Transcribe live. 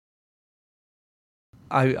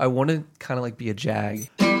I want to kind of like be a jag.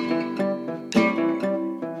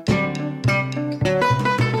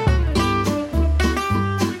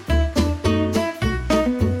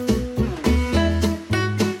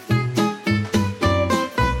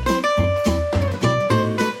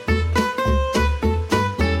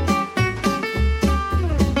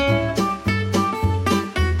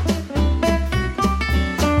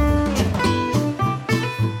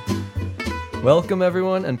 Welcome,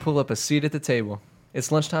 everyone, and pull up a seat at the table.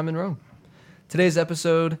 It's lunchtime in Rome. Today's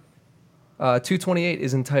episode, 228,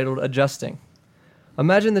 is entitled Adjusting.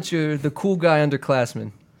 Imagine that you're the cool guy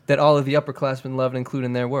underclassman that all of the upperclassmen love and include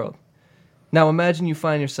in their world. Now imagine you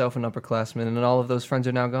find yourself an upperclassman and all of those friends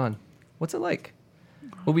are now gone. What's it like?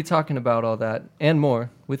 We'll be talking about all that and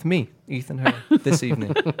more with me, Ethan Hurd, this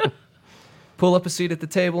evening. Pull up a seat at the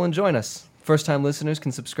table and join us. First-time listeners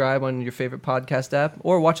can subscribe on your favorite podcast app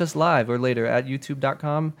or watch us live or later at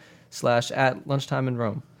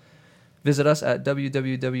youtube.com/@lunchtimeinrome. Visit us at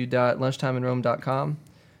www.lunchtimeinrome.com.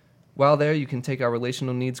 While there, you can take our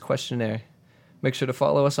relational needs questionnaire. Make sure to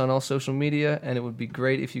follow us on all social media, and it would be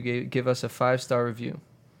great if you give us a 5-star review.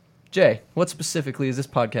 Jay, what specifically is this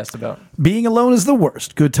podcast about? Being alone is the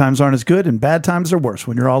worst. Good times aren't as good, and bad times are worse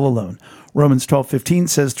when you're all alone. Romans 12:15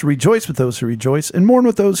 says to rejoice with those who rejoice and mourn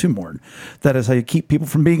with those who mourn. That is how you keep people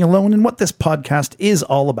from being alone, and what this podcast is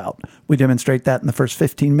all about. We demonstrate that in the first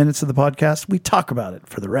 15 minutes of the podcast. We talk about it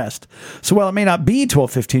for the rest. So while it may not be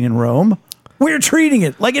 12:15 in Rome, we're treating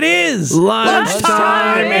it like it is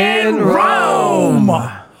Lunchtime in Rome.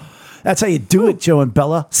 That's how you do it, Joe and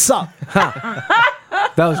Bella. Sup?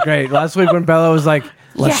 That was great. Last week when Bella was like,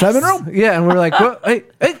 Lunchtime in Rome. yeah, and we're like, what? Hey,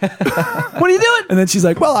 what are you doing? And then she's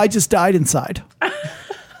like, well, I just died inside.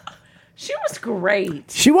 She was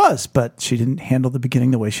great. She was, but she didn't handle the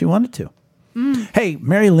beginning the way she wanted to. Hey,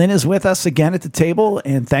 Mary Lynn is with us again at the table,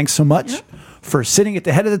 and thanks so much for sitting at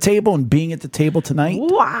the head of the table and being at the table tonight.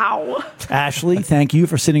 Wow. Ashley, thank you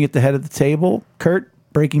for sitting at the head of the table. Kurt,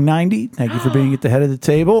 Breaking 90, thank you for being at the head of the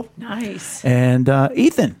table. Nice. And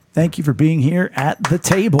Ethan, thank you for being here at the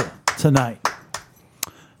table tonight.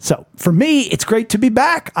 So for me, it's great to be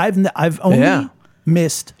back. I've only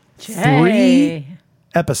missed 3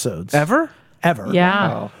 episodes. Ever? Yeah.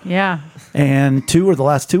 Wow. Yeah. And 2 are the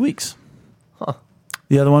last 2 weeks.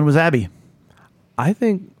 The other one was Abby. I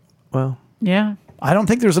think, well, Yeah. I don't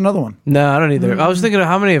think there's another one. no, I don't either. I was thinking of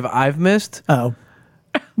how many I've missed. Oh.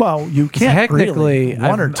 Well, you can't Technically, really.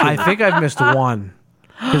 One or two. I think I've missed one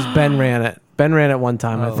because Ben ran it. Ben ran it one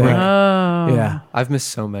time, I think. Oh. Yeah. I've missed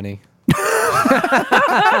so many.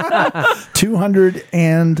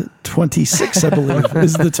 226, I believe,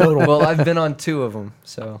 is the total. Well, I've been on 2 of them,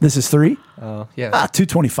 so This is 3? yeah.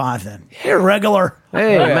 225 then. Irregular.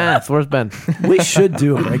 Hey, Oh, yeah. math. Where's Ben? We should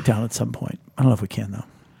do a breakdown at some point. I don't know if we can, though.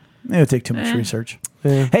 It would take too much research.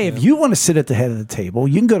 Hey, if you want to sit at the head of the table,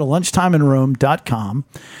 you can go to lunchtimeinrome.com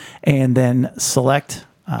and then select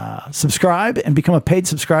subscribe and become a paid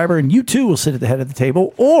subscriber, and you too will sit at the head of the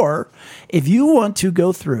table. Or if you want to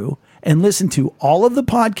go through and listen to all of the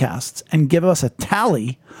podcasts and give us a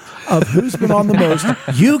tally of who's been on the most,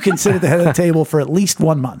 you can sit at the head of the table for at least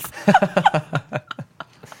 1 month.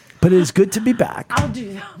 But it is good to be back. I'll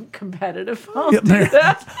do that. I'm competitive. I'll do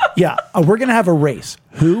that. Yeah, we're going to have a race.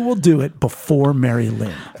 Who will do it before Mary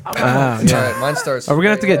Lynn? All right, mine starts. Are we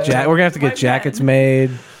gonna have to get We're gonna have to get jackets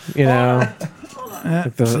made. You know,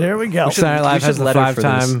 There we go. Saturday Live we has should the letter for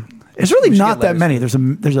 5-time. It's really we should not get that many. There's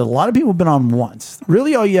a lot of people who've been on once.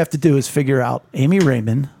 Really, all you have to do is figure out Amy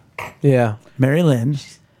Raymond, Yeah. Mary Lynn,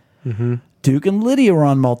 Duke and Lydia were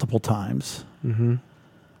on multiple times.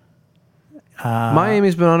 My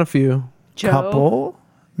Amy's been on a few. Joe. Couple.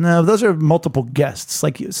 No, those are multiple guests.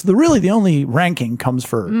 Like, it's the only ranking comes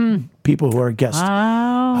for people who are guest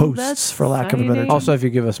hosts, that's for lack of a better exciting. term. Also, if you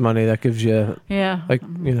give us money, that gives you Yeah. like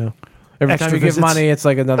every Extra time you visits. give money, it's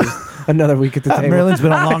like another week at the table. Mary Lynn's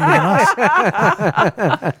been on longer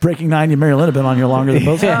than us. Breaking 90 and Mary Lynn have been on here longer than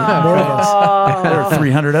both of us. More of us. There are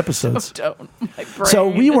 300 episodes. Don't. My So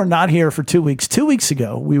brain. we were not here for 2 weeks. 2 weeks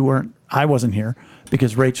ago, I wasn't here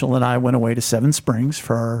because Rachel and I went away to Seven Springs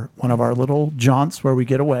for one of our little jaunts where we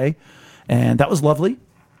get away. And that was lovely.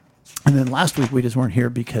 And then last week, we just weren't here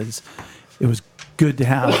because it was good to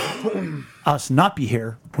have us not be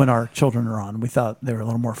here when our children are on. We thought they were a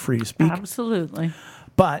little more free to speak. Absolutely.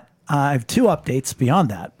 But I have 2 updates beyond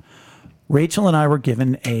that. Rachel and I were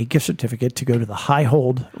given a gift certificate to go to the High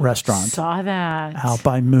Hold restaurant Saw that. out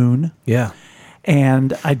by Moon. Yeah.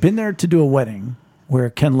 And I'd been there to do a wedding where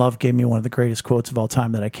Ken Love gave me one of the greatest quotes of all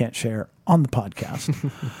time that I can't share on the podcast.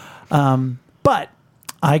 But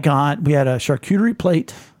we had a charcuterie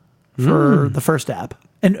plate for the first app.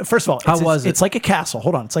 And first of all, How was it? It's like a castle.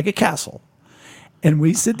 Hold on, it's like a castle. And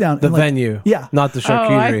we sit down. The and like, venue. Yeah. Not the Oh,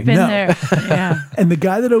 charcuterie. I've been No. there. Yeah. And the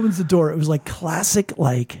guy that opens the door, it was like classic,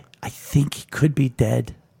 like, I think he could be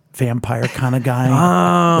dead vampire kind of guy.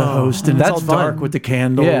 The host. And that's it's all fun. dark with the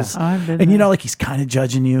candles. Yeah. Oh, I've been And you there. know, like he's kind of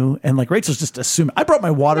judging you. And like Rachel's just assuming. I brought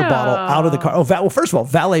my water bottle out of the car. Oh, well, first of all,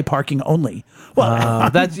 valet parking only.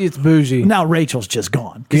 Well, It's bougie. now Rachel's just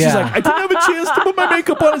gone. 'Cause she's Yeah. like, I didn't have a chance to put my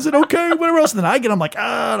makeup on. Is it okay? Whatever else. And then I'm like,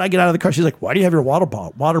 and I get out of the car. She's like, why do you have your water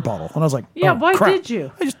bottle? And I was like, Yeah, oh, why crap. did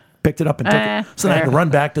you? I just picked it up and took it. So then I had to fair. run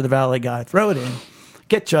back to the valet guy, throw it in,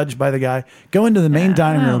 get judged by the guy, go into the main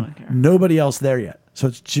dining I room. don't care. Nobody else there yet. So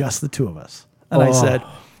it's just the two of us. And I said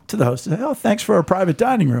to the host, oh, thanks for our private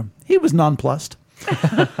dining room. He was nonplussed.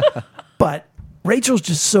 But Rachel's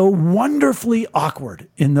just so wonderfully awkward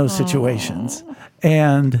in those situations.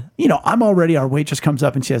 And, you know, our waitress comes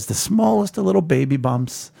up and she has the smallest of little baby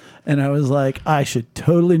bumps. And I was like, I should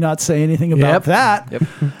totally not say anything about Yep. that. Yep.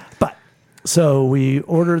 But so we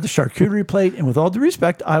order the charcuterie plate. And with all due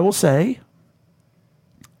respect, I will say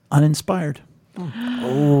uninspired.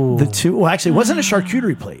 The two, well, actually, it wasn't a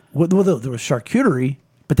charcuterie plate. Well, there was charcuterie,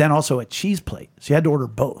 but then also a cheese plate. So you had to order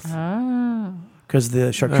both. Because the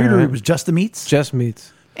charcuterie was just the meats Just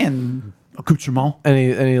meats. and accoutrement.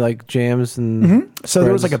 Any like jams and So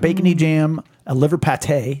there was like spreads? a bacony jam, a liver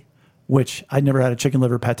pate, which I'd never had a chicken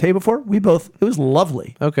liver pate before. It was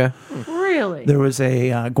lovely. Okay. Really? There was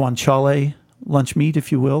a guanciale lunch meat,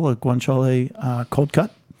 if you will, a guanciale cold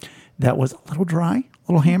cut that was a little dry,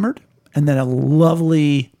 a little hammered, and then a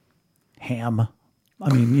lovely ham.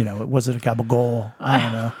 I mean, you know, it wasn't a gabagool. I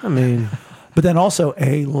don't know. I mean, But then also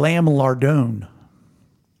a lamb lardone.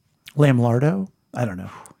 Lamb lardo? I don't know.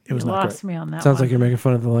 It was You not lost great. me on that sounds one. like you're making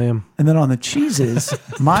fun of the lamb. And then on the cheeses,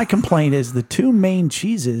 my complaint is the two main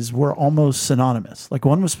cheeses were almost synonymous. Like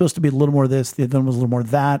one was supposed to be a little more this, the other one was a little more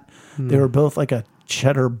that. They were both like a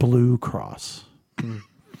cheddar blue cross.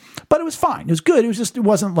 But it was fine. It was good. It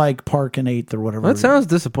wasn't like Park and Eighth or whatever. That sounds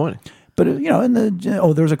disappointing. But you know,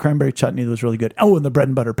 there was a cranberry chutney that was really good. Oh, and the bread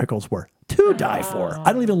and butter pickles were to die for.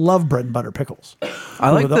 I don't even love bread and butter pickles. I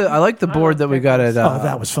like the board that we got at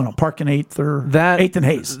That was fun. Park and Eighth or that Eighth and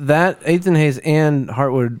Hayes. That 8th and Hayes and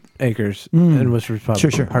Heartwood Acres in Worcester's Pub.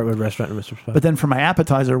 Sure. Heartwood Restaurant in Worcester's Pub. But then for my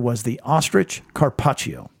appetizer was the ostrich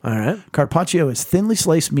carpaccio. All right. Carpaccio is thinly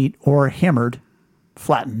sliced meat or hammered,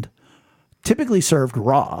 flattened, typically served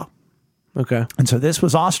raw. Okay. And so this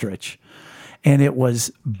was ostrich, and it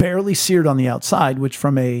was barely seared on the outside, which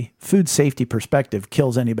from a food safety perspective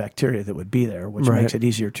kills any bacteria that would be there, which Right. makes it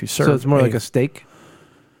easier to serve. So it's more like a steak.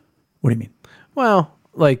 What do you mean? Well,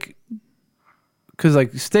 like, because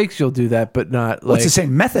like steaks, you'll do that, but not Well, like. it's the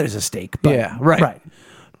same method as a steak. But, Yeah, right. Right.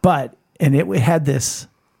 But, and it had this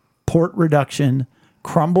port reduction,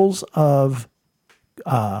 crumbles of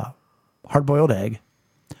hard-boiled egg,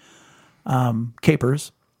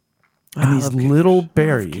 capers, and these little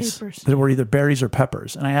berries capers. that were either berries or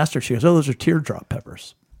peppers. And I asked her, she goes, oh, those are teardrop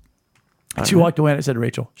peppers. And she walked away and I said,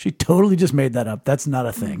 Rachel, she totally just made that up. That's not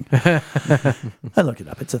a thing. I looked it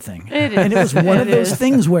up. It's a thing. It And it was one of It those is.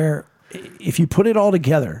 things where if you put it all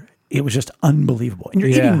together, it was just unbelievable. And you're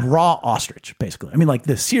Yeah. eating raw ostrich, basically. I mean, like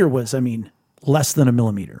the sear was, less than a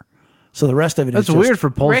millimeter. So the rest of it That's is just, weird for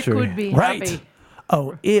Rick poultry. would be Right. happy.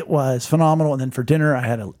 Oh, it was phenomenal. And then for dinner, I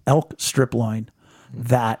had an elk strip loin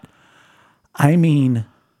that,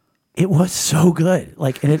 it was so good.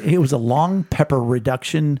 Like, and it was a long pepper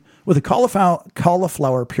reduction with a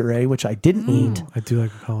cauliflower puree, which I didn't eat. I do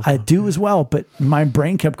like a cauliflower. I do as well, but my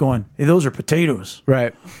brain kept going, hey, those are potatoes.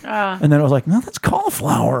 Right. And then I was like, no, that's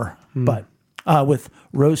cauliflower. But with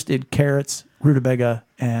roasted carrots, rutabaga,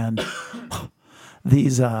 and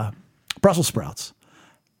these Brussels sprouts.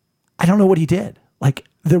 I don't know what he did. Like,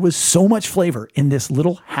 there was so much flavor in this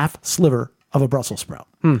little half sliver of a Brussels sprout.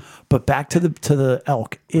 But back to the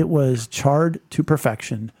elk, it was charred to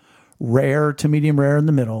perfection, rare to medium rare in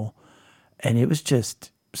the middle, and it was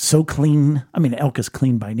just so clean. I mean, elk is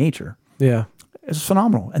clean by nature. Yeah. It's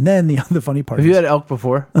phenomenal. And then the funny part Have is, you had elk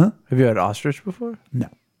before? Have you had ostrich before? no,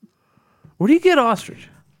 Where do you get ostrich?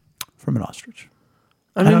 from an ostrich.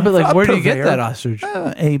 I mean, but like, a where do you get purveyor. that ostrich?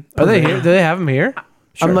 Are they Purveyor. here? Do they have them here?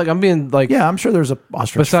 Sure. I'm being like, Yeah, I'm sure there's a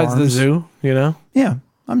ostrich besides the farms. zoo, you know? Yeah,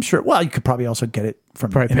 I'm sure. Well, you could probably also get it from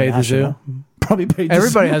Probably pay the zoo. international. Probably pay the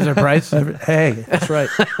Everybody zoo. has their price. Hey, that's right,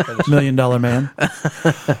 $1 million man.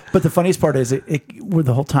 But the funniest part is, we're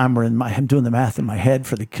the whole time I'm doing the math in my head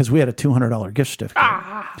because we had a $200 gift certificate,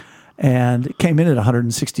 and it came in at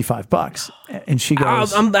 $165. And she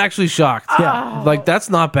goes, I'm actually shocked. Yeah. Like, that's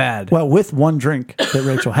not bad. well, with one drink that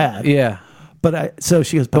Rachel had. Yeah. So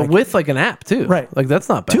she goes, But with like an app too. Right. Like that's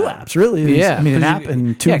not bad. 2 apps, really. Yeah. I mean, an 'cause app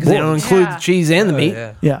and 2 Yeah, because they don't boards. include Yeah. the cheese and the meat.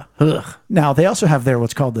 Yeah. Yeah. Ugh. Now, they also have there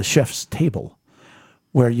what's called the chef's table,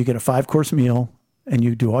 where you get a 5-course meal and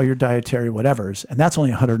you do all your dietary whatevers, and that's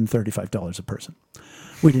only $135 a person.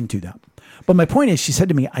 We didn't do that. But my point is, she said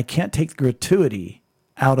to me, I can't take the gratuity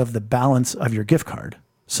out of the balance of your gift card.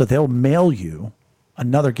 So they'll mail you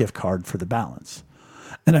another gift card for the balance.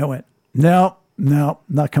 And I went, no,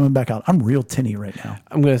 not coming back out. I'm real tinny right now.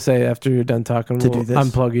 I'm gonna say after you're done talking, To we'll do this?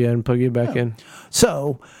 unplug you and plug you back in.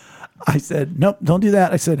 So I said, nope, don't do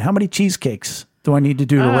that. I said, how many cheesecakes do I need to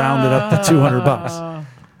do to round it up to $200?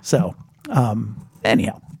 So,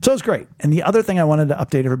 anyhow, so it's great. And the other thing I wanted to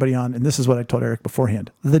update everybody on, and this is what I told Eric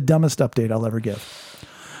beforehand, the dumbest update I'll ever give.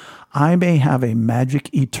 I may have a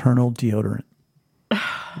Magic Eternal deodorant.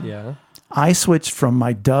 Yeah. I switched from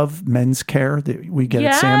my Dove men's care that we get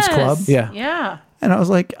at Sam's Club. Yeah. Yeah. And I was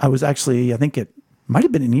like, I think it might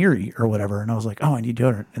have been in Erie or whatever. And I was like, oh, I need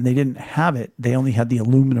deodorant. And they didn't have it. They only had the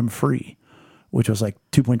aluminum free, which was like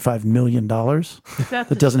 $2.5 million.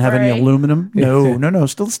 That doesn't have any aluminum. No,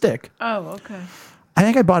 still a stick. Oh, okay. I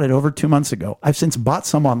think I bought it over 2 months ago. I've since bought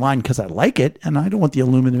some online because I like it and I don't want the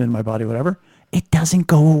aluminum in my body, whatever. It doesn't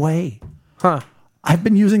go away. Huh. I've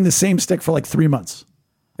been using the same stick for like 3 months.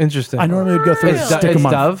 Interesting. I normally would go through a It's, stick a it's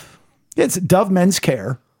month. Dove. It's Dove Men's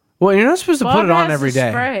Care, Well, you're not supposed to put Bob it on has every the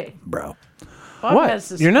day. Spray. bro. Bob What? has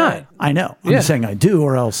the You're not. spray. I know. I'm Yeah. just saying I do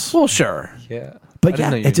or else. Well, sure. Yeah. But I didn't yeah,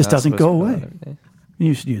 know it you're just not doesn't supposed go to put it away. on every day.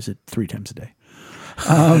 You should use it 3 times a day.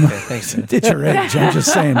 Okay, thanks, man. It's your age. I'm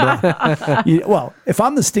just saying, bro. Well, if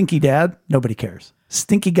I'm the stinky dad, nobody cares.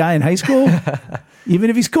 Stinky guy in high school, even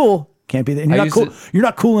if he's cool, can't be that. And you're I not cool. used You're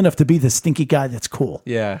not cool enough to be the stinky guy that's cool.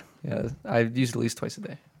 Yeah. I use it at least twice a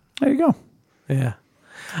day. There you go. Yeah.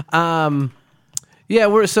 Yeah,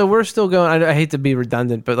 we're still going. I hate to be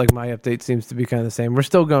redundant, but like my update seems to be kind of the same. We're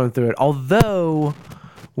still going through it. Although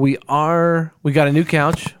we got a new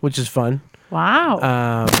couch, which is fun.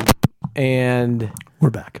 Wow. And We're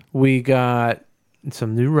back. we got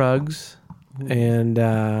some new rugs. And so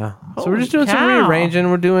we're Holy just doing some cow.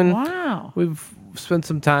 rearranging. Wow. We've spent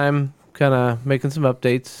some time kind of making some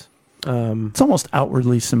updates. It's almost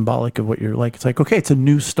outwardly symbolic of what you're like. It's like, okay, it's a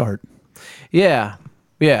new start. Yeah.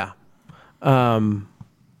 And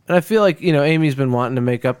I feel like, Amy's been wanting to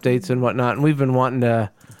make updates and whatnot, and we've been wanting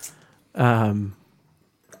to,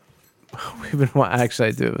 actually,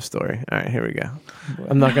 I do have a story. All right, here we go.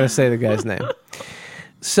 I'm not going to say the guy's name.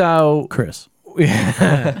 So Chris.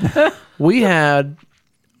 we had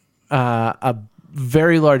a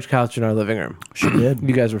very large couch in our living room. Sure did.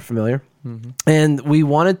 You guys were familiar. And we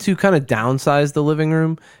wanted to kind of downsize the living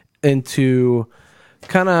room into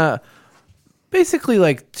kind of basically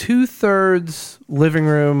like 2/3 living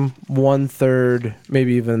room, 1/3,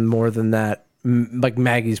 maybe even more than that, like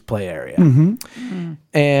Maggie's play area.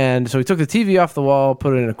 And so we took the TV off the wall,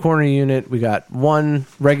 put it in a corner unit. We got one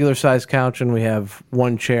regular sized couch and we have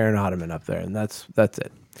one chair and ottoman up there. And that's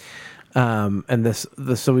it. And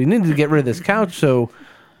so we needed to get rid of this couch. So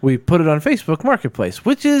we put it on Facebook Marketplace,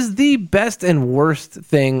 which is the best and worst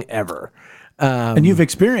thing ever. And you've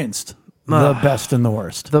experienced the best and the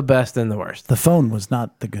worst. The best and the worst. The phone was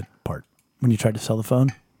not the good part when you tried to sell the phone.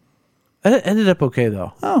 It ended up okay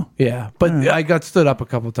though. Oh, Yeah, but I got stood up a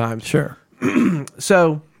couple times. sure.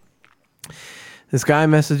 So this guy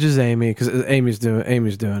messages Amy because Amy's doing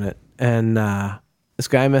it, and this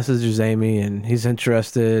guy messages Amy, and he's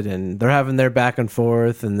interested, and they're having their back and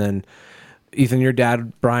forth, and then Ethan, your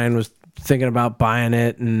dad, Brian, was thinking about buying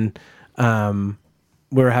it, and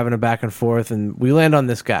we were having a back and forth, and we land on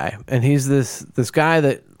this guy, and he's this guy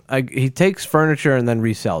that he takes furniture and then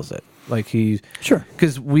resells it, like Sure.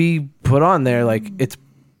 because we put on there like it's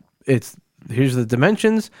here's the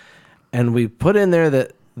dimensions, and we put in there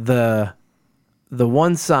that the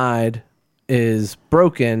one side is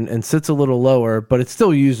broken and sits a little lower, but it's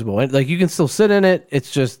still usable. And like you can still sit in it.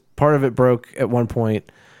 It's just part of it broke at one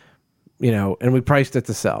point, and we priced it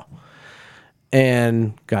to sell.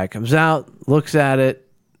 And guy comes out, looks at it,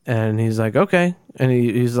 and he's like, okay. And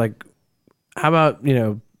he's like, how about,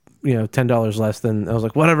 $10 less than, I was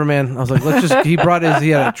like, whatever, man. I was like, he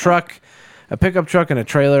had a truck, a pickup truck and a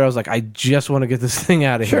trailer. I was like, I just want to get this thing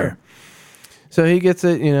out of here. So he gets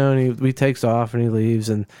it, and he takes off and he leaves.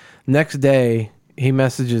 And next day he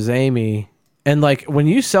messages Amy. And like when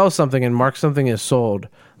you sell something and mark something as sold,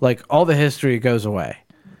 like all the history goes away.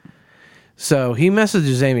 So he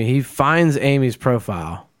messages Amy. He finds Amy's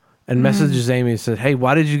profile and messages Amy and said, hey,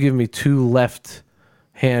 why did you give me 2 left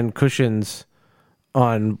hand cushions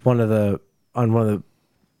on one of the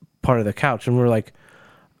part of the couch? And we're like,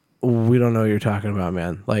 we don't know what you're talking about,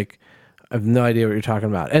 man. Like, I have no idea what you're talking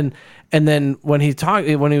about. And then when he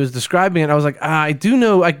was describing it, I was like, I do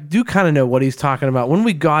kind of know what he's talking about. When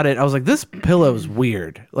we got it, I was like, this pillow is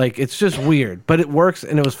weird. Like, it's just weird, but it works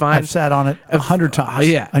and it was fine. I've sat on it 100 times.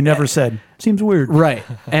 Yeah. I never said, seems weird. Right.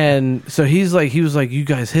 And so he was like, you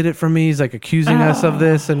guys hid it from me. He's like accusing us of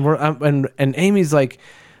this. And and Amy's like,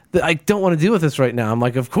 I don't want to deal with this right now. I'm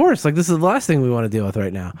like, of course, like this is the last thing we want to deal with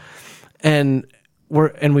right now. And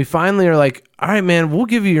we finally are like, all right, man, we'll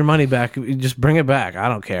give you your money back. You just bring it back. I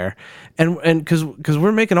don't care. And because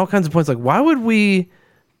we're making all kinds of points, like, why would we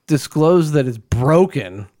disclose that it's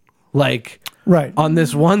broken? Like, right on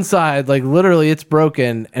this one side, like literally it's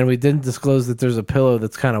broken, and we didn't disclose that there's a pillow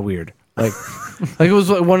that's kind of weird. Like, like it was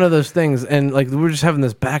like one of those things, and like we were just having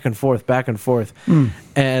this back and forth,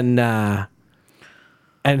 and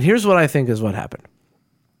here's what I think is what happened.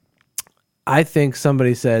 I think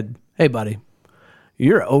somebody said, "Hey, buddy,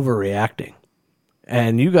 you're overreacting,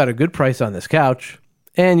 and you got a good price on this couch,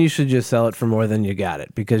 and you should just sell it for more than you got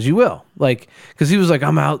it, because you will." Like, because he was like,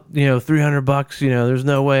 "I'm out, $300, there's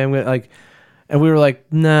no way I'm gonna like," and we were like,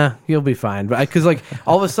 "Nah, you'll be fine." But because like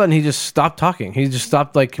all of a sudden he just stopped talking, he just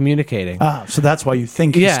stopped like communicating. So that's why you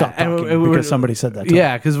think he stopped talking, because somebody said that to him.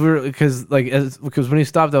 Yeah, because when he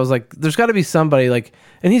stopped, I was like, "There's got to be somebody like,"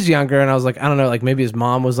 and he's younger, and I was like, I don't know, like maybe his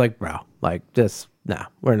mom was like, "Bro, like this, nah,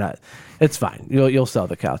 we're not. It's fine. You'll sell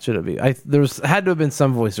the couch. It'll be." Had to have been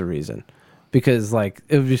some voice of reason, because like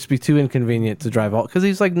it would just be too inconvenient to drive all, because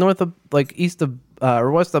he's like north of like east of or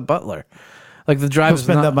west of Butler, like the drive. He'll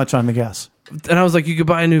spend that much on the gas. And I was like, you could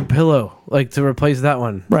buy a new pillow, like to replace that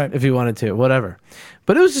one, right? If you wanted to, whatever.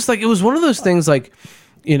 But it was just like, it was one of those things, like,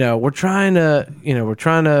 we're trying to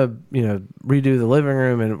redo the living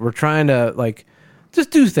room, and we're trying to like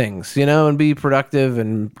just do things, and be productive,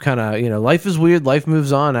 and kind of, life is weird. Life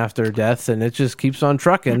moves on after death, and it just keeps on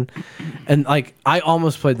trucking. And like, I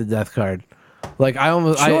almost played the death card. Like I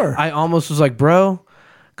almost was like, bro,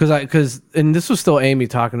 and this was still Amy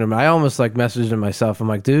talking to me. I almost like messaged him myself. I'm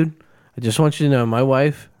like, dude, I just want you to know, my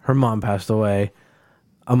wife, her mom passed away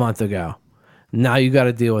a month ago. Now you got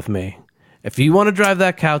to deal with me. If you want to drive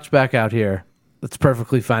that couch back out here, that's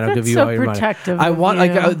perfectly fine. I'll give you all your money. I want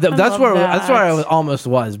like that's where I almost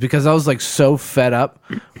was, because I was like so fed up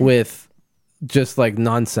with just like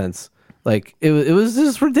nonsense. Like it was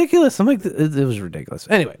just ridiculous. I'm like, it was ridiculous.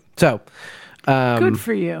 Anyway, so good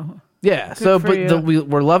for you. Yeah.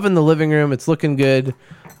 We're loving the living room. It's looking good.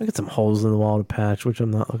 I got some holes in the wall to patch, which I'm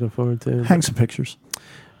not looking forward to. Hang some pictures.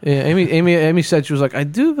 Yeah, Amy said, she was like, I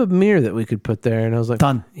do have a mirror that we could put there, and I was like,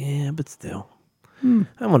 done. Yeah, but still,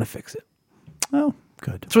 I want to fix it. Oh,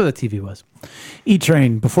 good. That's where the TV was.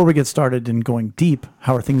 E-Train, before we get started and going deep,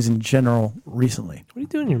 how are things in general recently? What are you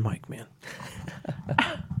doing to your mic, man?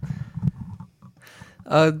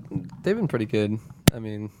 They've been pretty good. I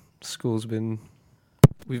mean,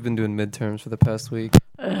 we've been doing midterms for the past week.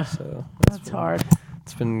 So that's hard.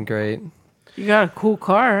 It's been great. You got a cool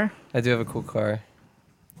car. I do have a cool car.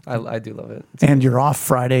 I do love it. And you're off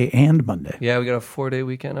Friday and Monday. Yeah, we got a 4-day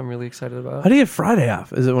weekend I'm really excited about. How do you get Friday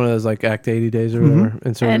off? Is it one of those like Act 80 days or whatever?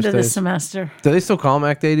 In service End of the days? semester. Do they still call them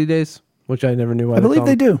Act 80 days? Which I never knew why I believe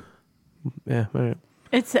they do. Yeah, all right.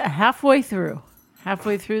 It's halfway through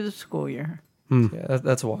the school year. Yeah,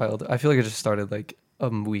 that's wild. I feel like it just started like a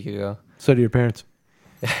week ago. So do your parents.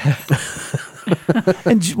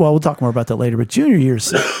 And we'll talk more about that later, but junior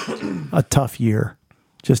year's a tough year.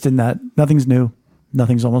 Just in that nothing's new,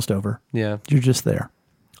 nothing's almost over. Yeah. You're just there.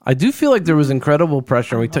 I do feel like there was incredible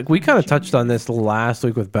pressure. We kind of touched on this last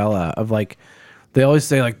week with Bella, of like, they always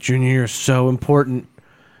say like junior year is so important.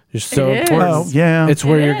 You're so important. Oh, yeah. It's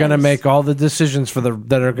where you're going to make all the decisions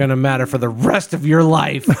that are going to matter for the rest of your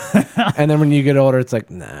life. And then when you get older, it's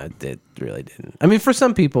like, nah, it really didn't. I mean, for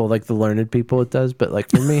some people, like the learned people, it does. But like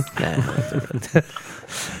for me,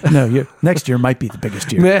 nah. No, next year might be the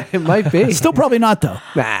biggest year. Yeah, it might be. Still probably not, though.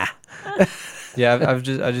 Nah. Yeah,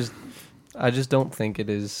 I just don't think it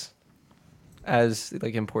is as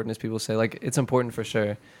like important as people say. Like, it's important for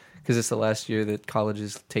sure, because it's the last year that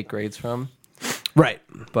colleges take grades from. Right.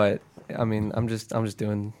 But I mean, I'm just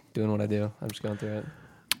doing what I do. I'm just going through it.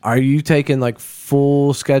 Are you taking like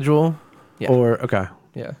full schedule? Yeah. Or okay.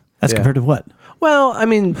 Yeah. That's compared to what? Well, I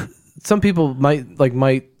mean, some people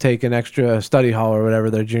might take an extra study hall or whatever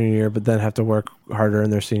their junior year, but then have to work harder in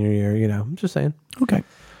their senior year. I'm just saying. Okay.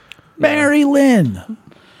 Mary Lynn,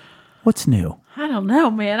 what's new? I don't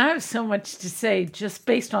know, man. I have so much to say just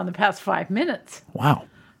based on the past 5 minutes. Wow.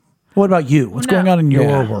 What about you? What's going on in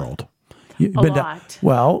your world? You've A been lot.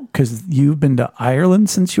 Because you've been to Ireland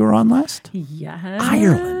since you were on last? Yeah.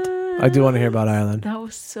 Ireland. I do want to hear about Ireland. That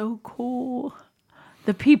was so cool.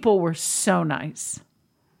 The people were so nice.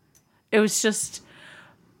 It was just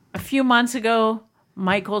a few months ago,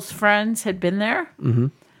 Michael's friends had been there,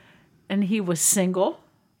 and he was single.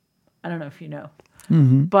 I don't know if you know.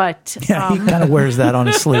 But Yeah, he kind of wears that on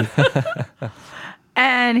his sleeve.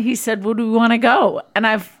 and he said, "Well, do we want to go?" And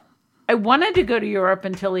I wanted to go to Europe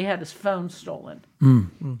until he had his phone stolen in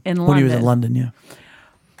London. When he was in London, yeah.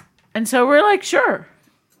 And so we're like, sure.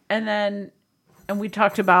 And we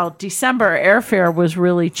talked about December. Airfare was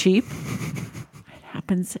really cheap. It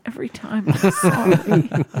happens every time. I'm sorry.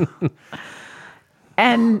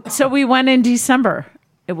 And so we went in December.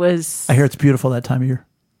 It was. I hear it's beautiful that time of year.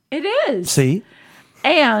 It is. See?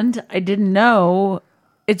 And I didn't know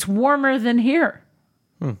it's warmer than here.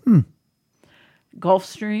 Gulf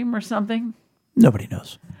Stream or something. Nobody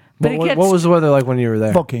knows. But What was the weather like when you were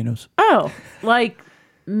there? Volcanoes. Oh, like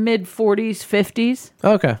mid 40s, 50s.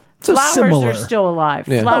 Okay. So Flowers similar. are still alive.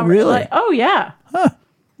 Yeah. Flowers, Oh, really? oh, yeah.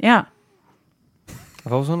 Yeah.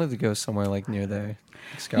 I've always wanted to go somewhere like near there.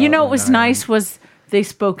 You know what Scotland, was Ireland. nice was they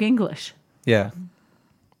spoke English. Yeah.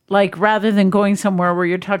 Like rather than going somewhere where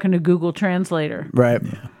you're talking to Google Translator. Right.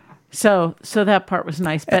 So that part was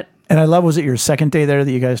nice. But And I love, was it your second day there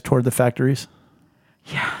that you guys toured the factories?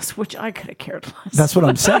 yes, which I could have cared less. That's what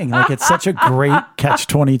I'm saying. Like, it's such a great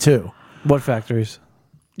catch-22. What factories?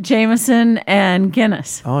 Jameson and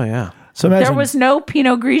Guinness. Oh, yeah. So imagine There was no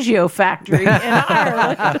Pinot Grigio factory in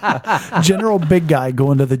Ireland. General Big Guy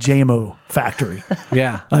going to the JMO factory.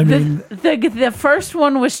 Yeah. I mean, The first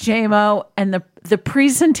one was JMO, and the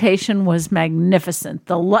presentation was magnificent.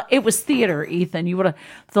 It was theater, Ethan. You would have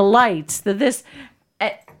the lights, it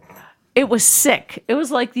was sick. It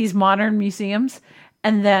was like these modern museums,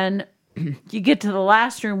 and then you get to the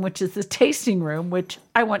last room, which is the tasting room, which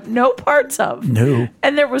I want no parts of. No.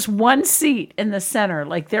 And there was one seat in the center.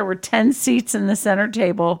 Like there were 10 seats in the center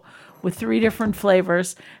table with 3 different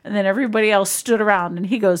flavors. And then everybody else stood around and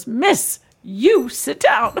he goes, "Miss, you sit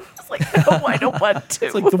down." I was like, "No, I don't want to."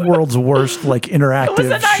 it's like the world's worst, like, interactive It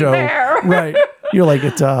was a show. nightmare. Right. You're like,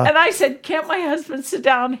 it's, And I said, "Can't my husband sit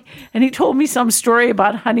down?" And he told me some story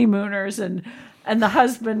about honeymooners and the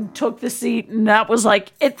husband took the seat and that was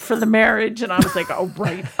like it for the marriage. And I was like, "Oh,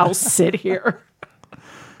 right, I'll sit here."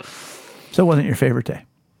 so it wasn't your favorite day.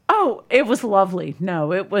 Oh, it was lovely.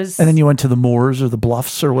 No, it was. And then you went to the moors or the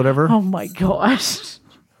bluffs or whatever. Oh my gosh.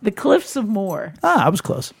 The Cliffs of Moher. I was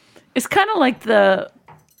close. It's kind of like the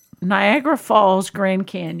Niagara Falls Grand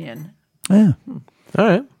Canyon. Yeah. All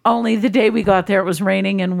right. Only the day we got there, it was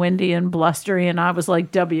raining and windy and blustery, and I was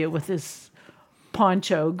like W with this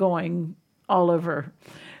poncho going all over.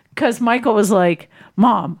 Because Michael was like,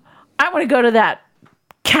 "Mom, I want to go to that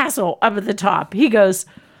castle up at the top." He goes,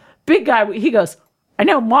 "Big guy," he goes, "I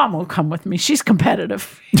know Mom will come with me. She's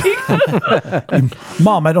competitive."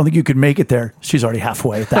 Mom, I don't think you could make it there. She's already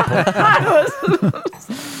halfway at that point.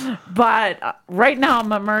 But right now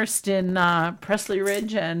I'm immersed in Presley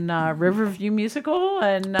Ridge and Riverview Musical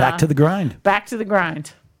and Back to the grind. Back to the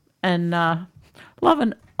grind. And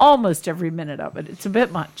loving almost every minute of it. It's a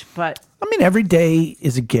bit much, but I mean, every day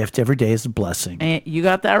is a gift. Every day is a blessing. you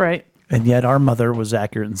got that right. And yet our mother was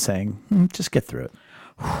accurate in saying, just get through it.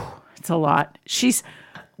 It's a lot.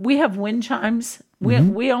 We have wind chimes.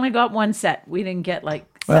 We only got one set. We didn't get like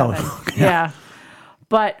 7. Well, yeah.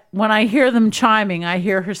 But when I hear them chiming, I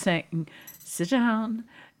hear her saying, "Sit down."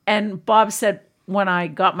 And Bob said, when I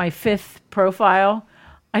got my 5th profile,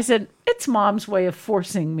 I said, "It's Mom's way of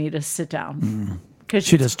forcing me to sit down." Because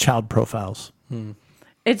She does child profiles.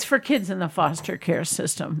 it's for kids in the foster care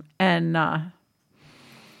system. And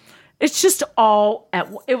it's just all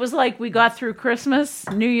it was like we got through Christmas,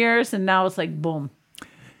 New Year's, and now it's like boom.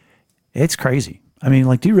 It's crazy. I mean,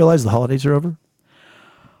 like, do you realize the holidays are over?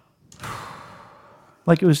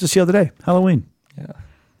 Like it was just the other day, Halloween. Yeah.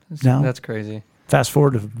 Now, That's crazy. fast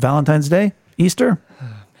forward to Valentine's Day, Easter.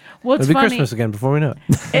 Well, it's It'll be funny. Christmas again before we know it.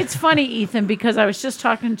 It's funny, Ethan, because I was just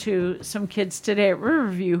talking to some kids today at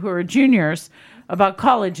Riverview who are juniors about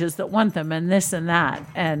colleges that want them and this and that,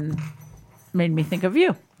 and made me think of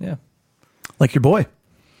you. Yeah. Like your boy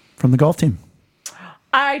from the golf team.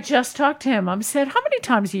 I just talked to him. I said, "How many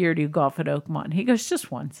times a year do you golf at Oakmont?" He goes,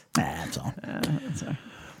 "Just once." That's all.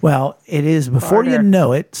 Well, it is before you Harder.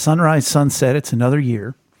 know it, sunrise, sunset, it's another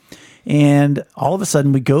year. And all of a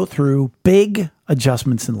sudden we go through big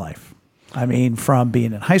adjustments in life. I mean, from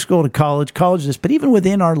being in high school to college, this, but even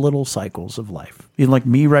within our little cycles of life. Even like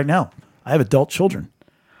me right now, I have adult children.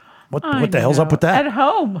 What the hell's up with that? At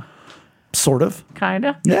home, Sort of. kind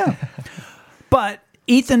of. Yeah. But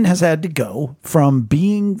Ethan has had to go from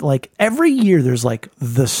being like every year there's like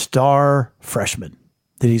the star freshman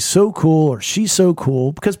that he's so cool or she's so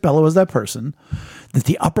cool because Bella was that person that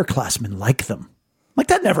the upperclassmen like them. Like,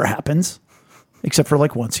 that never happens except for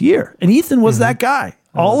like once a year. And Ethan was that guy.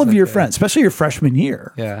 All of your friends, especially your freshman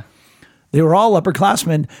year, Yeah. they were all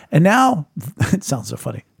upperclassmen. And now, it sounds so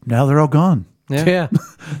funny. Now they're all gone. Yeah.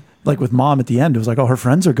 Like with mom at the end, it was like, oh, her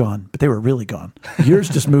friends are gone, but they were really gone. Yours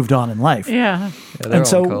just moved on in life. Yeah. Yeah, they're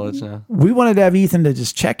all in college now. We wanted to have Ethan to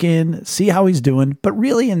just check in, see how he's doing, but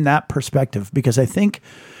really in that perspective, because I think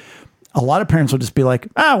a lot of parents will just be like,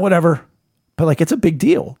 whatever. But like, it's a big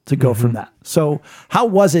deal to go from that. So how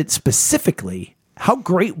was it specifically? How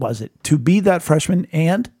great was it to be that freshman?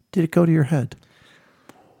 And did it go to your head?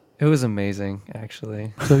 It was amazing,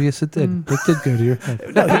 actually. So yes, it did. It did go to your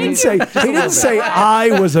head. No, he didn't say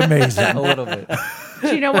I was amazing. A little bit.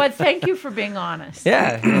 Do you know what? Thank you for being honest.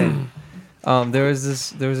 Yeah. There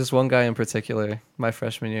was this one guy in particular, my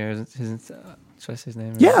freshman year. Should I say his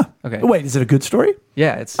name? Yeah. Okay. Wait, is it a good story?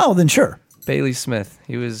 Yeah, it's Oh, then sure. Bailey Smith.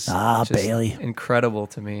 He was just Bailey. incredible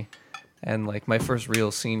to me. And like my first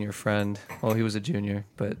real senior friend. Well, he was a junior,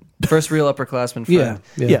 but first real upperclassman friend.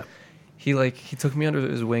 Yeah. He took me under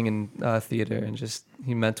his wing in theater and just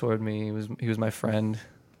he mentored me. He was my friend.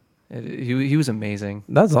 He was amazing.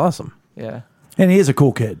 That's awesome. Yeah. And he is a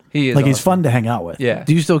cool kid. He is like he's awesome. fun to hang out with. Yeah.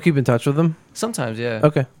 Do you still keep in touch with them? Sometimes, yeah.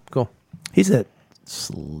 Okay, cool. He's at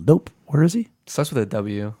Slope. Where is he? Starts with a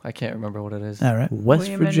W. I can't remember what it is. All right. West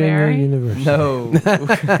William and Virginia Mary? University.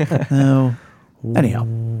 No. No. Anyhow.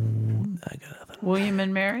 William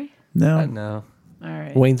and Mary? No. No. All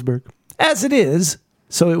right. Waynesburg. As it is.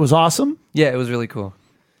 So it was awesome. Yeah, it was really cool.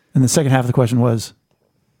 And the second half of the question was,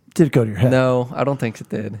 did it go to your head? No, I don't think it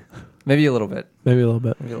did. Maybe a little bit. Maybe a little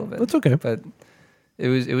bit. Maybe a little bit. That's okay. But it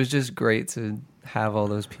was just great to have all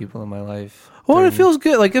those people in my life. Well, it during- feels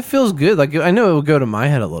good. Like, it feels good. Like, I know it would go to my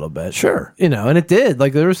head a little bit. Sure. You know, and it did.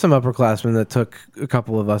 Like, there were some upperclassmen that took a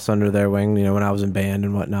couple of us under their wing, you know, when I was in band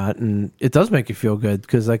and whatnot. And it does make you feel good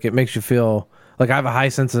because, like, it makes you feel like I have a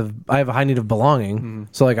high need of belonging.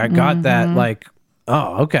 So, like, I got that, like,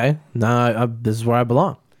 oh, okay. Now this is where I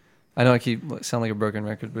belong. I know I sound like a broken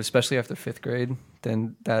record, but especially after 5th grade,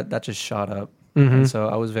 then that just shot up. And so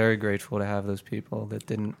I was very grateful to have those people that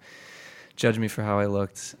didn't judge me for how I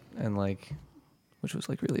looked and like, which was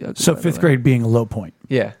like really ugly. So by the fifth way. grade being a low point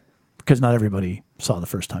Yeah. because not everybody saw the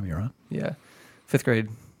first time you were on. Yeah. 5th grade,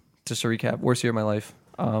 just to recap, worst year of my life.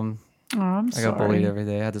 I'm I sorry. got bullied every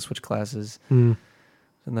day. I had to switch classes. And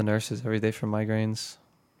the nurses every day for migraines.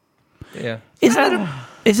 Yeah.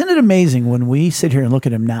 Isn't it amazing when we sit here and look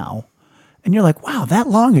at him now and you're like, wow, that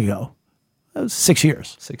long ago? That was 6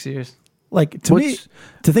 years. 6 years. Like to me,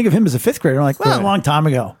 to think of him as a fifth grader, I'm like, well, Right. a long time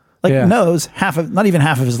ago. Like, Yeah. no, it was not even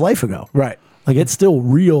half of his life ago. Right. Like, it's still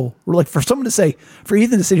real. Like, for someone to say, for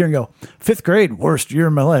Ethan to sit here and go, 5th grade, worst year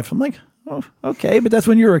of my life. I'm like, oh, okay, but that's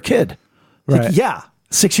when you were a kid. Like, Right. yeah,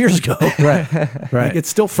 6 years ago. Right. Like, Right. it's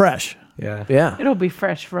still fresh. Yeah. Yeah. It'll be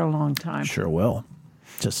fresh for a long time. Sure will.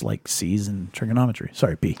 Just like C's and trigonometry.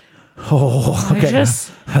 Sorry, B. Oh, I okay.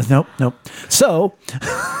 just Nope. So,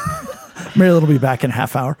 Mary will be back in a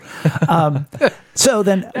half hour. So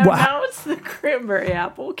then, now it's the cranberry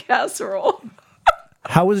apple casserole.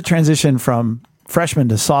 how was it transition from freshman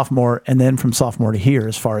to sophomore and then from sophomore to here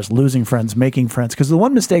as far as losing friends, making friends? Because the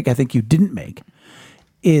one mistake I think you didn't make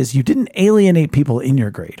is you didn't alienate people in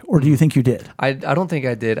your grade. Or do you think you did? I don't think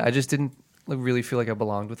I did. I just didn't really feel like I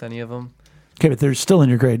belonged with any of them. Okay, but they're still in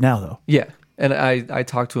your grade now, though. Yeah. And I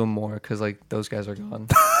talk to them more because like those guys are gone.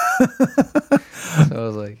 So I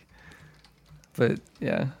was like, but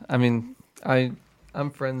yeah, I mean,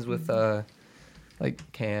 I'm friends with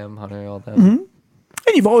like Cam, Hunter, all them.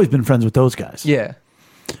 And you've always been friends with those guys. Yeah.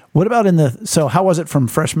 What about so how was it from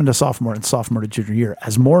freshman to sophomore and sophomore to junior year?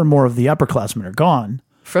 As more and more of the upperclassmen are gone.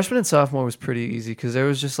 Freshman and sophomore was pretty easy because there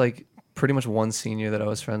was just like pretty much one senior that I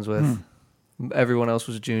was friends with. Everyone else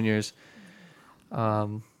was juniors.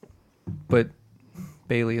 But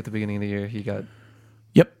Bailey at the beginning of the year, he got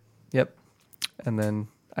Yep. And then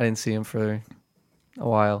I didn't see him for a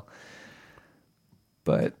while.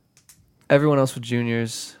 But everyone else was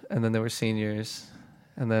juniors, and then there were seniors,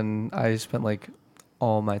 and then I spent like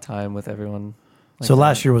all my time with everyone. Like So that.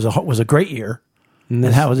 last year was a great year. And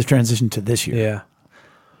how was the transition to this year? Yeah.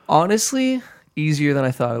 Honestly, easier than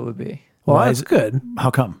I thought it would be. Well, Why that's is it- good.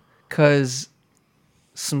 How come? Because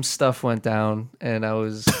some stuff went down, and I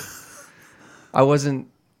wasn't.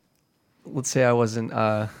 Let's say I wasn't.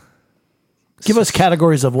 Give us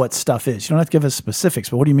categories of what stuff is. You don't have to give us specifics,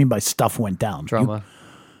 but what do you mean by stuff went down? drama.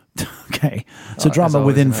 Okay. So As drama always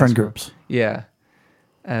within in high friend school. groups Yeah,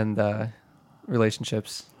 and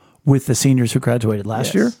relationships. with the seniors who graduated last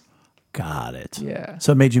Yes. year? Got it. Yeah.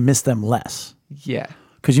 So it made you miss them less. Yeah.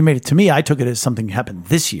 Because you made it to me, I took it as something happened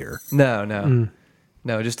this year. No.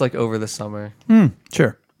 No, just like over the summer.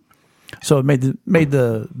 Sure. So it made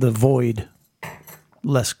the void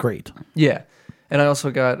less great. Yeah. And I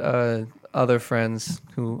also got other friends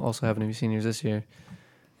who also happen to be seniors this year.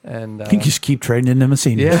 And You can just keep trading in them as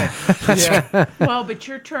seniors. yeah. Yeah. Well, but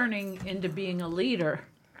you're turning into being a leader.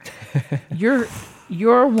 You're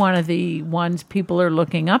one of the ones people are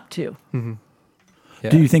looking up to. Yeah.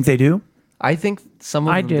 Do you think they do? I think some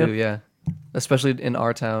of I them do, do. yeah. Especially in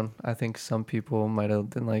our town. I think some people might have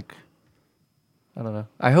been like, I don't know.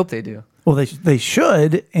 I hope they do. Well, they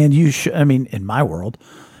should, and you should. I mean, in my world,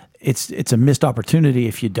 it's a missed opportunity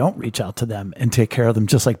if you don't reach out to them and take care of them,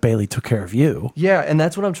 just like Bailey took care of you. Yeah, and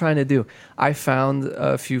that's what I'm trying to do. I found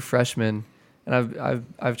a few freshmen, and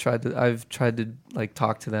I've tried to like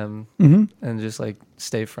talk to them and just like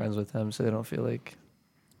stay friends with them, so they don't feel like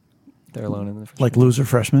they're alone in the freshman. Like loser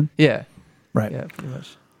freshmen, Yeah, right? yeah, pretty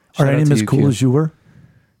much. Are Shout any out of them to as you, cool Q. as you were?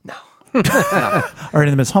 No. Are any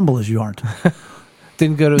of them as humble as you aren't?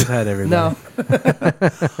 Didn't go to his head, everybody.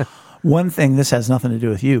 No. One thing, this has nothing to do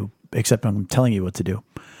with you, except I'm telling you what to do.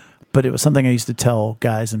 But it was something I used to tell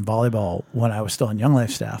guys in volleyball when I was still on Young Life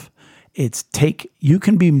staff. You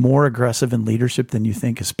can be more aggressive in leadership than you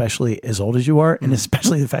think, especially as old as you are, and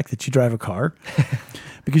especially the fact that you drive a car.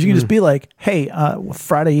 Because you can just be like, hey,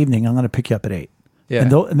 Friday evening, I'm going to pick you up at 8. Yeah.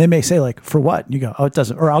 And they may say, like, for what? And you go, oh, it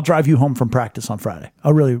doesn't. Or I'll drive you home from practice on Friday.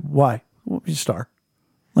 Oh, really? Why? Well, you star.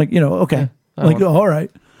 Like, okay. Like, oh, all right.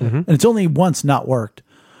 And it's only once not worked,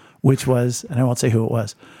 which was, and I won't say who it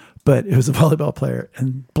was, but it was a volleyball player,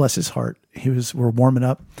 and bless his heart, we're warming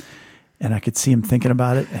up, and I could see him thinking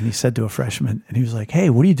about it, and he said to a freshman, and he was like, hey,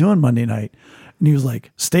 what are you doing Monday night? And he was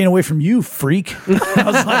like, staying away from you, freak. I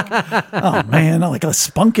was like, oh, man, I'm like a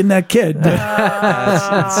spunk in that kid.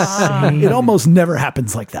 It almost never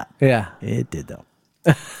happens like that. Yeah. It did, though.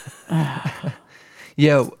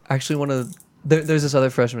 Yeah, actually, there's this other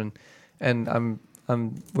freshman, and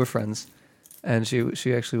we're friends, and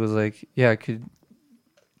she actually was like, yeah,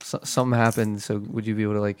 something happened, so would you be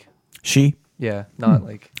able to like, She? yeah, not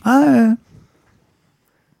like,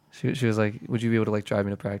 she was like, would you be able to like drive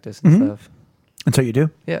me to practice and stuff? And so you do?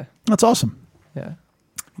 Yeah, That's awesome. yeah,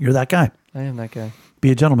 You're that guy. I am that guy. Be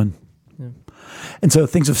a gentleman. Yeah. And so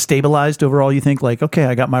things have stabilized overall. You think like, okay,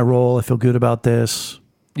 I got my role. I feel good about this.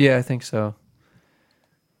 Yeah, I think so.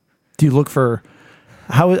 Do you look for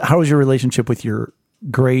how is your relationship with your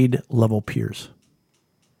grade level peers?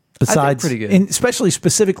 Besides, pretty good. and especially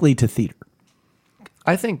specifically to theater.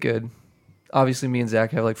 I think good. Obviously, me and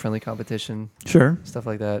Zach have like friendly competition, Sure. stuff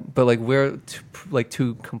like that. But like we're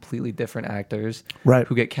two completely different actors, Right.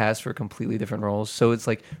 Who get cast for completely different roles. So it's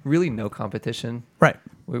like really no competition. Right.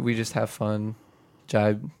 We just have fun,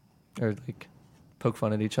 jibe, or like poke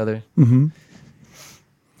fun at each other. Mm-hmm.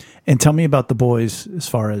 And tell me about the boys as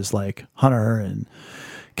far as like Hunter and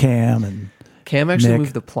Cam and. Cam actually Nick.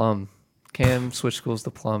 moved to Plum. Cam switched schools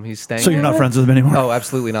to Plum. He's staying. So you're not friends with them anymore? Oh,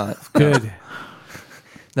 absolutely not. Good.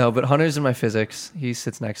 No, but Hunter's in my physics. He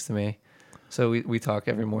sits next to me, so we talk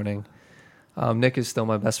every morning. Nick is still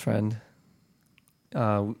my best friend.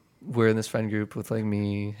 We're in this friend group with like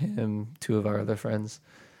me, him, two of our other friends.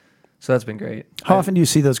 So that's been great. How often do you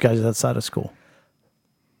see those guys outside of school?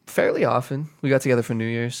 Fairly often. We got together for New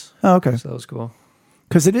Year's. Oh, okay. So that was cool.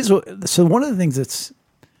 Because it is so. One of the things that's,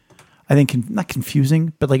 I think, not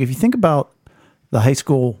confusing, but like if you think about the high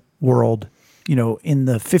school world, in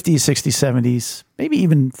the 50s, 60s, 70s, maybe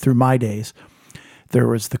even through my days, there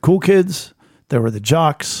was the cool kids, there were the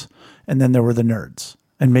jocks, and then there were the nerds,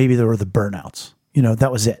 and maybe there were the burnouts.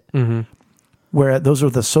 That was it. Mm-hmm. Where those were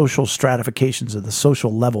the social stratifications of the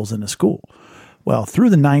social levels in a school. Well,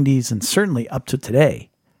 through the 90s and certainly up to today,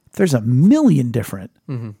 there's a million different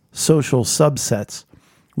social subsets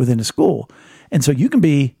within a school. And so you can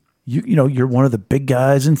be, you're one of the big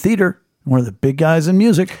guys in theater, one of the big guys in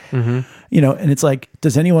music, and it's like,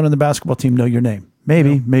 does anyone on the basketball team know your name?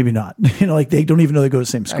 Maybe, maybe not. Like they don't even know they go to the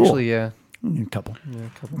same school. Actually, yeah. A couple. Yeah,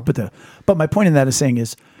 a couple. But my point in that is saying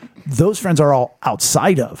is those friends are all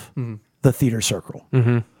outside of the theater circle.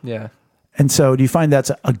 Yeah. And so do you find that's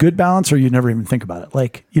a good balance or you never even think about it?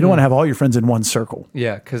 Like you don't want to have all your friends in one circle.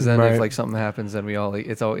 Yeah, because then Right. if like something happens, then we all like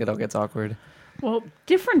it all gets awkward. Well,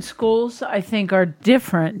 different schools, I think, are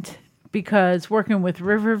different because working with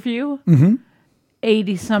Riverview,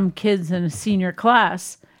 80-some kids in a senior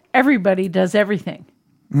class, everybody does everything.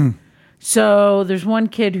 So there's one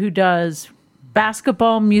kid who does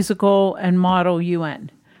basketball, musical, and model UN.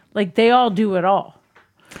 Like, they all do it all.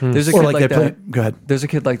 There's a Or kid like like they play. that. Go ahead. There's a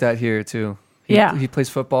kid like that here too. Yeah. He plays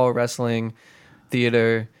football, wrestling,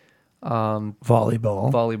 theater,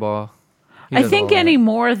 Volleyball. volleyball. He I does think all that.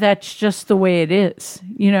 anymore that's just the way it is,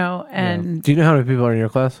 and Do you know how many people are in your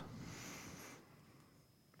class?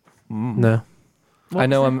 No. I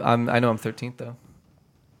know I'm 13th though.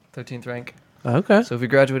 13th rank. Okay. So if we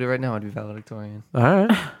graduated right now, I'd be valedictorian. All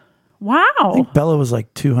right. I wow. think Bella was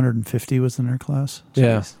like 250 was in her class.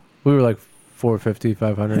 Yeah. Jeez. We were like 450,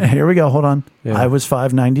 500. Here we go. Hold on. Yeah. I was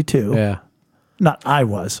 592. Yeah. Not I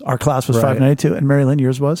was. Our class was Right. 592. And Mary Lynn,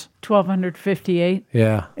 yours was? 1,258,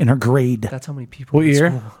 Yeah. In her grade. That's how many people. What in year?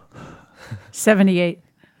 school. 78.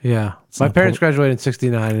 Yeah. My not parents graduated in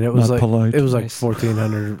 69 and it was not like polite. it was like Nice.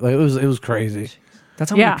 1400. Like it was crazy.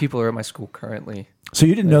 That's how Yeah. many people are at my school currently. So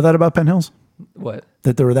you didn't know that about Penn Hills? What?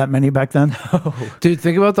 That there were that many back then? Dude,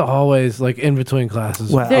 think about the hallways like in between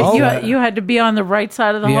classes. Well, There, Oh, you, yeah. you had to be on the right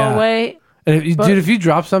side of the Yeah. hallway. And if you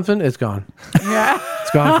drop something, it's gone. Yeah.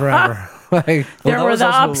 It's gone forever. Like There that were was the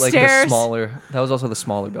also, like, the upstairs. smaller. That was also the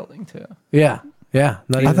smaller building too. yeah. Yeah.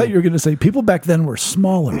 Not I even- thought you were going to say people back then were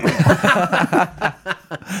smaller.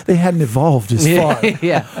 They hadn't evolved as far.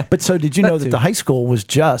 yeah. But so did you know That that too. the high school was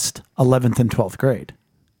just 11th and 12th grade?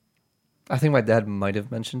 I think my dad might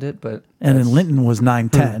have mentioned it, but And that's- then Linton was 9,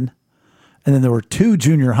 10. And then there were 2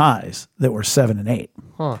 junior highs that were 7 and 8.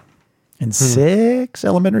 Huh. And 6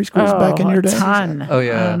 elementary schools back in your a day. ton. Oh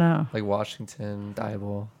yeah. I don't know. Like Washington,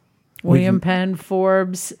 Diboll. William Penn,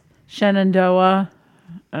 Forbes, Shenandoah.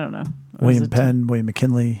 I don't know. William Penn, William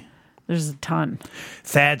McKinley, There's a ton.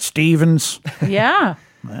 Thad Stevens. Yeah.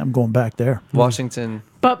 I'm going back there. Washington.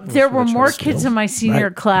 But there were Which more was kids skills. in my senior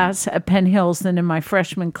Right. class at Penn Hills than in my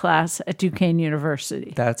freshman class at Duquesne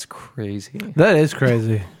University. That's crazy. That is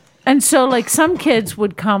crazy. And so, like, some kids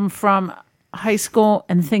would come from high school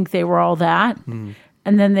and think they were all that, and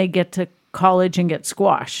then they get to college and get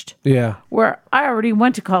squashed. Yeah. Where I already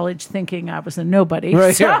went to college thinking I was a nobody.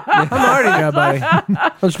 Right. So, Yeah. I'm already nobody.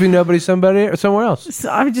 I'll just be nobody, somebody, or somewhere else. so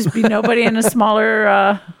I would just be nobody in a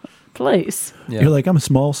smaller place. Yeah. You're like, I'm a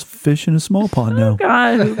small fish in a small pond now.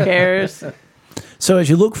 God, who cares? So as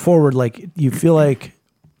you look forward, like you feel like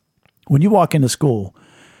when you walk into school,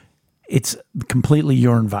 it's completely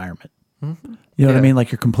your environment. You know what I Yeah. mean?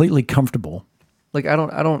 Like you're completely comfortable. Like I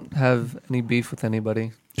don't have any beef with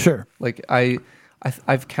anybody. Sure. Like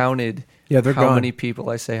I've counted Yeah, they're how gone. many people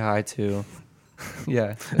I say hi to.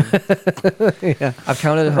 Yeah. Yeah. I've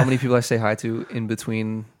counted how many people I say hi to in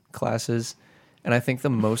between classes, and I think the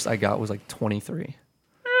most I got was like 23.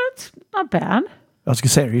 It's not bad. I was gonna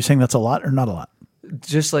say, are you saying that's a lot or not a lot?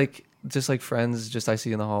 Just like friends just I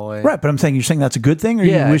see in the hallway. Right, but I'm saying you're saying that's a good thing, or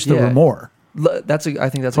Yeah, you wish there yeah. were more. I think that's a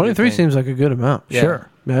good 23 thing. seems like a good amount. Yeah. Sure.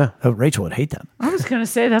 Yeah. Oh, Rachel would hate that. I was going to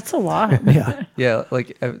say that's a lot. Yeah. Yeah,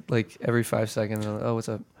 like every 5 seconds. Oh, what's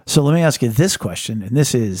up? So let me ask you this question, and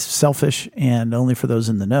this is selfish and only for those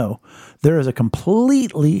in the know. There is a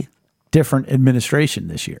completely different administration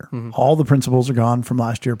this year. All the principals are gone from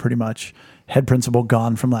last year, pretty much. Head principal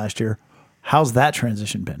gone from last year. How's that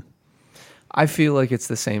transition been? I feel like it's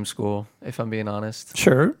the same school. If I'm being honest,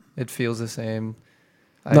 Sure. it feels the same.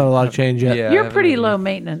 Not a lot of change yet. Yeah, I You're haven't pretty really- low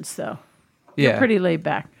maintenance, though. Yeah, You're pretty laid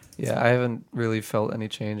back. Yeah, I haven't really felt any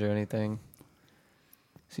change or anything.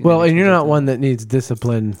 Seen Well, any and you're change not like one that needs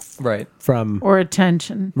discipline that. Right. from Or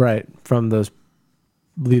attention. from those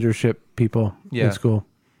leadership people Yeah. in school.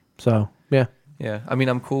 So, yeah. Yeah. I mean,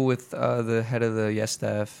 I'm cool with the head of the Yes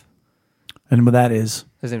staff. And what that is,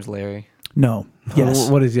 His name's Larry. no. Yes.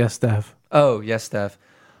 What is yes staff? Oh, Yes staff.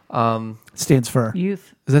 Stands for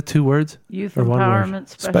Youth Is that 2 words? Youth Or one word. empowerment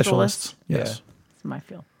specialists. specialists. Yes. Yeah. That's my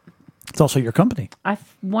field. It's also your company. I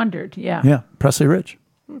wondered, yeah. Yeah. Presley Rich.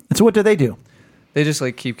 And so what do? They just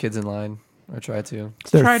like keep kids in line or try to.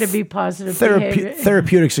 They're Try to be positive behavior.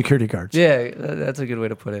 therapeutic security guards. Yeah, that's a good way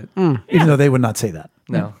to put it. Even though they would not say that.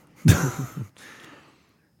 No.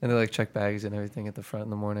 And they like check bags and everything at the front in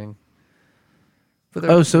the morning. But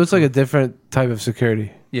they're- Oh, so it's like a different type of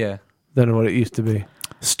security yeah. than what it used to be.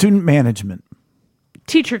 Student management.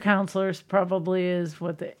 Teacher counselors probably is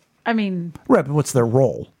what they, I mean, Right, but what's their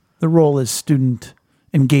role? The role is student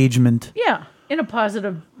engagement yeah, in a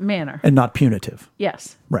positive manner. and not punitive.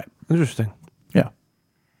 Yes. Right. Interesting. Yeah.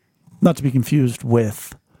 Not to be confused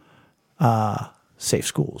with Safe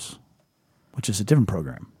Schools, which is a different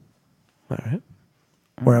program All right.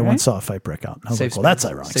 where I Okay. once saw a fight break out. I was Safe like, well, that's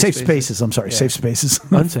Spaces. ironic. Safe Safe Spaces. Spaces. I'm sorry, Yeah. Safe Spaces.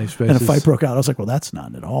 Unsafe spaces. And a fight broke out. I was like, well, that's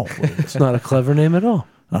not at all what it is. It's not a clever name at all.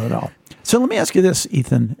 Not at all. So let me ask you this,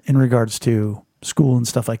 Ethan, in regards to school and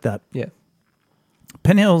stuff like that. Yeah.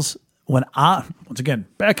 Penn Hills, once again,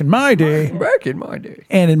 back in my day, Back in my day.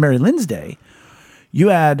 and in Mary Lynn's day, you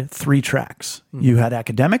had 3 tracks. You had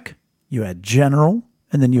academic, you had general,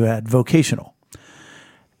 and then you had vocational.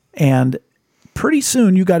 And pretty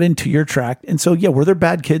soon you got into your track. And so, yeah, were there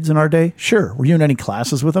bad kids in our day? Sure. Were you in any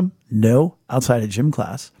classes with them? No, outside of gym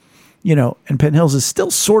class. And Penn Hills is still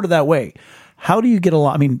sort of that way. How do you get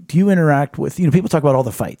along? I mean, do you interact with, people talk about all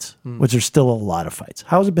the fights, which there's still a lot of fights.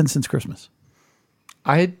 How has it been since Christmas?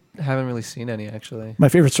 I haven't really seen any, actually. My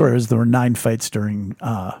favorite story was there were 9 fights during,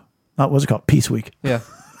 what was it called? Peace Week. Yeah.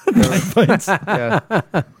 9 fights. Yeah.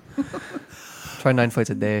 Try 9 fights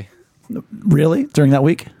a day. Really? During that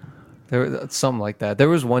week? There something like that. There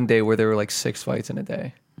was one day where there were like 6 fights in a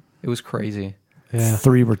day. It was crazy. Yeah.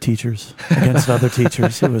 3 were teachers against other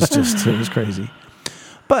teachers. It was crazy.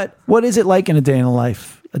 But what is it like in a day in the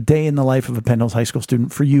life of a Penn Hills High School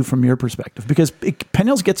student for you from your perspective? Because Penn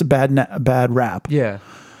Hills gets a bad rap. Yeah.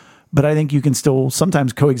 But I think you can still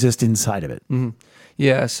sometimes coexist inside of it. Mm-hmm.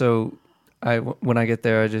 Yeah. So when I get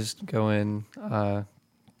there, I just go in,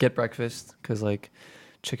 get breakfast because like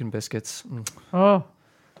chicken biscuits, they're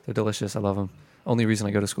delicious. I love them. Only reason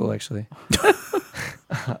I go to school, actually.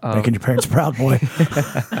 Making your parents proud, boy.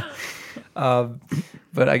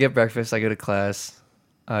 But I get breakfast. I go to class.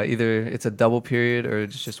 Either it's a double period or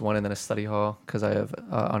it's just one and then a study hall because I have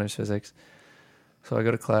honors physics. So I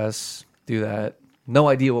go to class, do that. No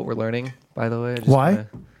idea what we're learning, by the way. Why?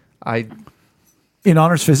 In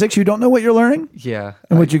honors physics, you don't know what you're learning? Yeah.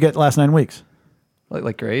 And what'd you get last 9 weeks?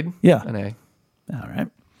 Like grade? Yeah. An A. All right.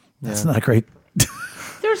 That's Yeah. not a great.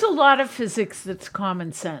 There's a lot of physics that's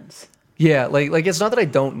common sense. Yeah, like it's not that I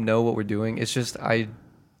don't know what we're doing. It's just I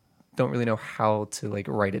don't really know how to like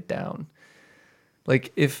write it down.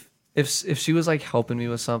 Like if she was like helping me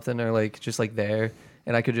with something or like just like there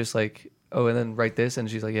and I could just like and then write this and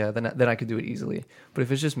she's like yeah then I could do it easily. But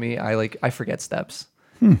if it's just me, I forget steps.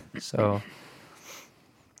 So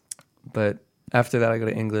but after that I go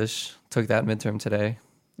to English, took that midterm today.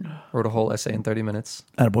 Wrote a whole essay in 30 minutes.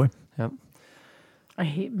 Attaboy. Yep. I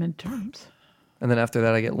hate midterms. And then after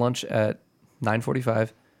that I get lunch at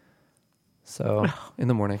 9:45. So in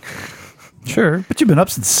the morning. Sure, but you've been up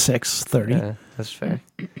since 6:30. Yeah, that's fair.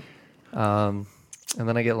 And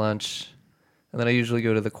then I get lunch, and then I usually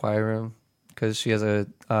go to the choir room because she has a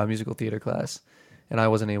musical theater class, and I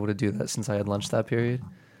wasn't able to do that since I had lunch that period.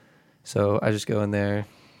 So I just go in there,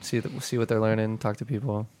 see what they're learning, talk to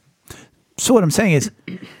people. So what I'm saying is,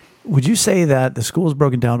 would you say that the school is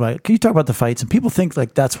broken down by? Can you talk about the fights? And people think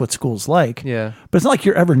like that's what school's like. Yeah. But it's not like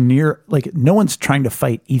you're ever near. Like no one's trying to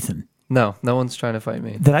fight Ethan. No one's trying to fight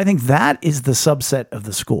me. That I think that is the subset of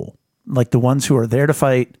the school, like the ones who are there to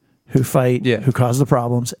fight, who cause the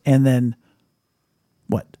problems, and then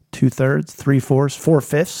what? 2/3, 3/4,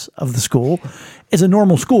 4/5 of the school is a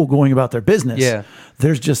normal school going about their business. Yeah.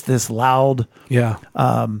 There's just this loud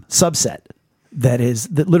subset that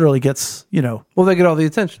literally gets Well, they get all the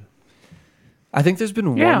attention. I think there's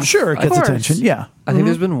been Yeah. one. Sure, it Of gets course. attention. Yeah. I think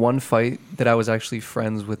there's been one fight that I was actually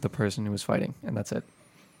friends with the person who was fighting, and that's it.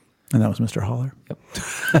 And that was Mr. Holler.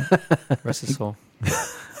 Rest his soul.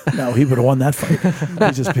 No, he would have won that fight.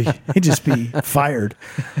 He'd just be fired.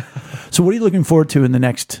 So what are you looking forward to in the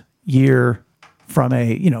next year from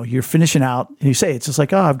you're finishing out and you say, it's just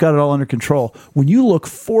like, I've got it all under control. When you look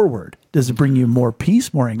forward, does it bring you more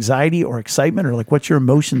peace, more anxiety or excitement? Or like, what's your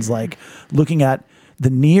emotions like looking at the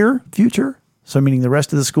near future? So meaning the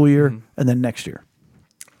rest of the school year and then next year.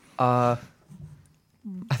 I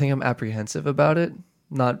think I'm apprehensive about it.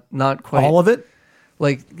 Not quite All of it?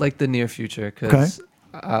 like the near future because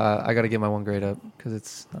I got to get my 1 grade up because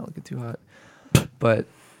it's not looking too hot. But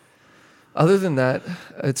other than that,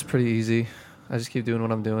 it's pretty easy. I just keep doing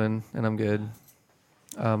what I'm doing and I'm good.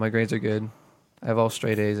 My grades are good. I have all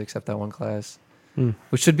straight A's except that one class,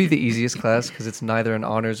 which should be the easiest class because it's neither an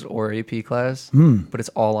honors or AP class, but it's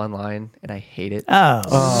all online and I hate it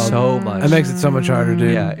so much. That makes it so much harder,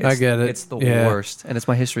 dude. Yeah, I get it. It's the worst, and it's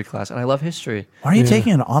my history class, and I love history Why are you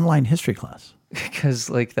taking an online history class? because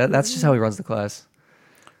like that's just how he runs the class.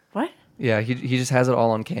 What? Yeah, he just has it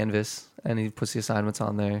all on Canvas, and he puts the assignments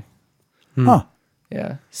on there. Huh.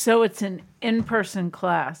 Yeah, So it's an in-person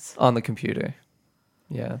class. on the computer.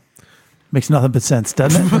 Yeah, Makes nothing but sense,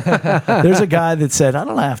 doesn't it? There's a guy that said, I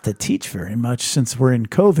don't have to teach very much since we're in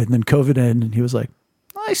COVID. And then COVID ended, and he was like,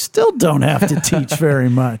 I still don't have to teach very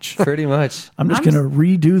much. pretty much. I'm just going to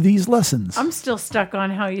redo these lessons. I'm still stuck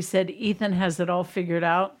on how you said Ethan has it all figured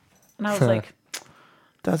out. And I was like,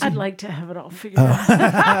 I'd like to have it all figured out.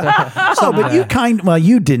 Oh, but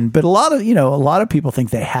you didn't. But a lot of people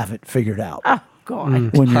think they have it figured out Oh,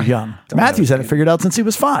 God. when you're young. Matthew's had it figured out since he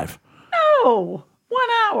was 5. No. 1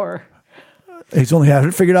 hour. He's only had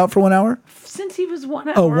it figured out for 1 hour? Since he was 1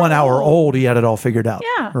 hour. Oh, 1 hour old. He had it all figured out.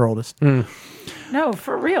 Yeah. Her oldest. No,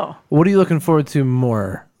 for real. What are you looking forward to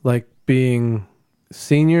more? Like being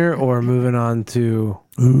senior or moving on to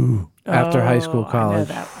after high school, I know college?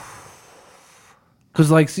 that. Because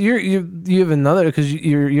like so you have another because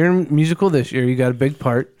you're in musical this year. You got a big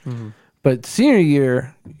part, but senior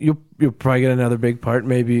year you'll probably get another big part.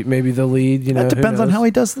 Maybe the lead. You know, That depends on how he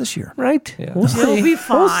does this year. Right. Yeah. We'll He'll see. be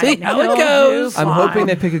fine. We'll see how He'll it goes. do I'm fine. hoping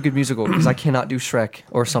they pick a good musical because I cannot do Shrek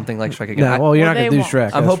or something like Shrek again. No, well, you're Well, not gonna they do won't. Shrek.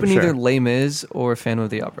 I'm that's hoping for either sure. Les Mis or Phantom of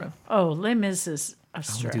the Opera. Oh, Les Mis is a I want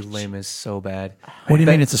stretch. to do Les Mis so bad. What do you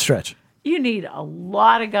mean it's a stretch? You need a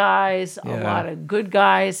lot of guys, a Yeah. lot of good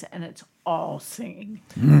guys, and it's all singing.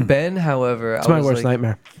 Ben, however, It's my worst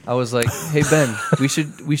nightmare. I was like, "Hey Ben, we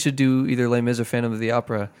should do either Les Mis or Phantom of the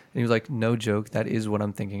Opera." And he was like, "No joke, that is what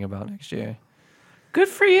I'm thinking about next year." Good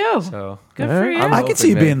for you. So Good for you. I'm I could see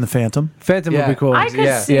you hoping, being the Phantom. Phantom would be cool. I could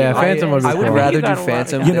Yeah. see. Yeah, it. Phantom would be I would cool. rather You got do a lot of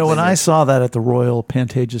Phantom. guys. You know, when Les I Mis. saw that at the Royal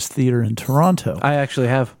Pantages Theater in Toronto, I actually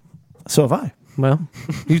have. so have I. Well,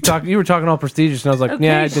 you were talking all prestigious, and I was like, Okay,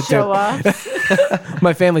 yeah, I did show too. off.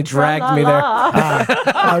 My family dragged me there.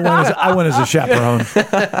 I went as a chaperone.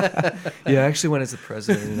 Yeah, I actually went as the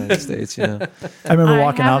president of the United States. You know, I remember I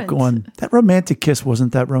walking out haven't. going, that romantic kiss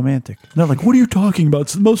wasn't that romantic. And they're like, what are you talking about?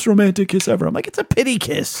 It's the most romantic kiss ever. I'm like, it's a pity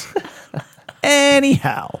kiss.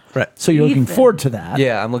 Anyhow. Right. So you're looking Ethan. forward to that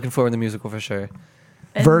yeah, I'm looking forward to the musical for sure.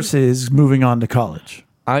 versus moving on to college.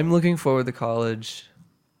 I'm looking forward to college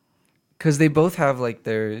because they both have like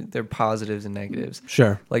their positives and negatives.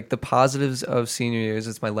 Sure. Like the positives of senior years,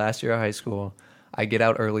 it's my last year of high school. I get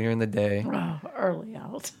out earlier in the day. Oh, early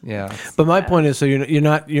out. Yeah, But my point is, so you're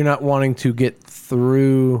not wanting to get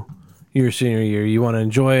through your senior year. You want to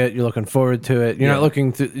enjoy it. You're looking forward to it. You're Yeah. not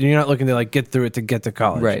looking to like get through it to get to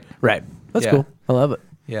college. Right. Right. That's Yeah. cool. I love it.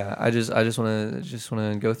 yeah. I just want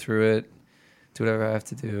to go through it, do whatever I have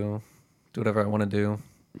to do whatever I want to do.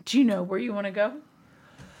 Do you know where you want to go?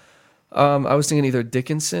 I was thinking either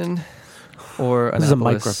Dickinson or This is a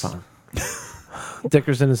Annapolis. microphone.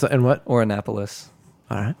 Dickerson is and what? Or Annapolis.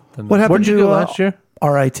 All right. What happened Where'd you to go last year?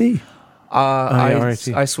 RIT? RIT.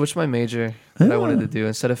 I switched my major that I wanted to do.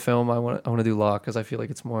 Instead of film, I want to do law because I feel like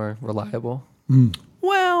it's more reliable.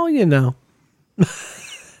 Well, you know,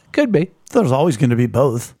 could be. There's always going to be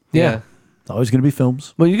both. Yeah. It's always going to be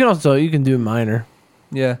films. Well, you can do minor.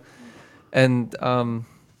 Yeah. And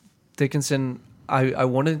Dickinson, I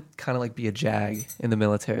want to kind of like be a JAG in the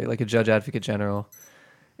military, like a judge advocate general.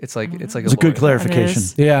 It's like It's a good lawyer. clarification. It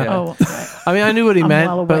is. Yeah. Yeah. Oh, right. I mean, I knew what he I'm meant,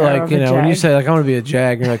 well but aware like of you a know, when you jag. say like I want to be a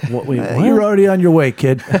jag, you're like, what? Wait, what? You're already on your way,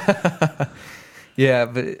 kid. Yeah,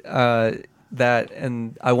 but that,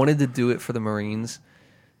 and I wanted to do it for the Marines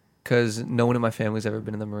because no one in my family's ever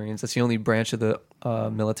been in the Marines. That's the only branch of the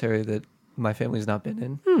military that my family's not been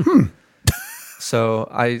in. So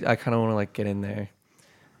I kind of want to like get in there.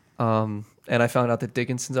 And I found out that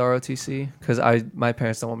Dickinson's ROTC because my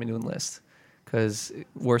parents don't want me to enlist because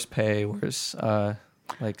worse pay, worse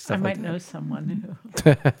like stuff I might like know that. someone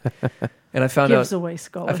who And I found gives out away I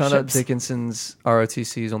scholarships. found out Dickinson's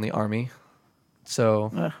ROTC is only Army.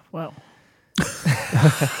 So Well,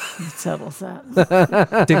 it settles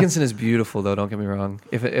that. Dickinson is beautiful though. Don't get me wrong.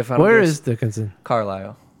 If I don't Where get is Dickinson?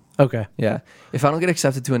 Carlisle? Okay. Yeah. If I don't get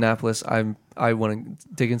accepted to Annapolis, I want to.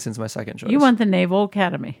 Dickinson's my second choice. You want the Naval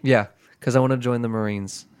Academy. Yeah, because I want to join the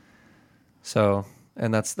Marines. So,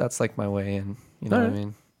 and that's like my way in. You know what I Alright.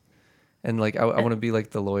 mean? And like I want to be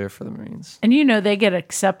like the lawyer for the Marines. And you know they get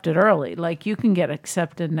accepted early. Like you can get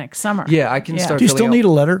accepted next summer. Yeah, I can Yeah. start. Do you still filling need out,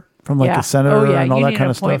 a letter from like Yeah. a senator Oh, yeah, and all you that need kind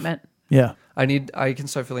an of stuff? appointment. Yeah. I can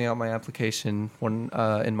start filling out my application when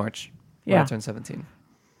in March when Yeah. I turn 17.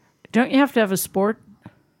 Don't you have to have a sport?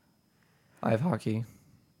 I have hockey.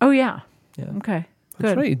 Oh yeah. Yeah. Okay.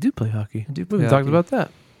 That's Good. right. You do play hockey. I do We play haven't talked hockey. about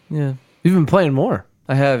that. Yeah, You've been playing more.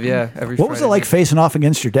 I have. Yeah, every. What was it Friday like night. facing off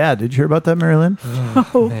against your dad? Did you hear about that, Mary Lynn?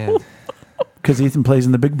 Man, Because Ethan plays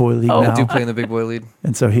in the big boy league Oh. I now. do play in the big boy league.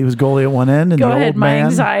 And so he was goalie at one end, and Go the ahead. old My man,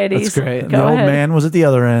 anxieties. That's great. the Go old ahead. man was at the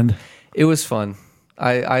other end. It was fun.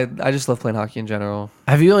 I just love playing hockey in general.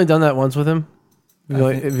 Have you only done that once with him? I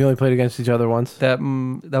think- Have you only played against each other once? That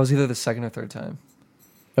was either the second or third time.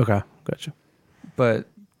 Okay, gotcha. But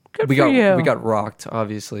Good we for got you. we got rocked.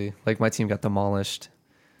 Obviously, like my team got demolished.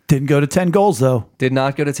 Didn't go to 10 goals, though. Did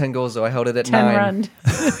not go to 10 goals though. I held it at 10 9. run.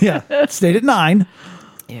 Yeah. Stayed at 9.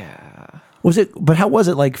 Yeah, Was it? But how was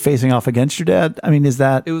it like facing off against your dad? I mean, is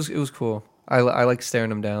that. it was cool. I like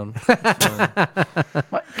staring him down.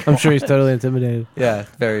 I'm sure he's totally intimidated. Yeah,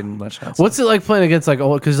 very much. Not What's it like playing against like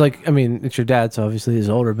old? Because like I mean, it's your dad, so obviously he's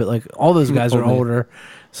older. But like all those guys are Old man. older,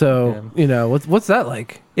 so you know what's that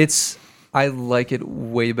like? I like it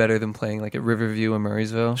way better than playing like at Riverview and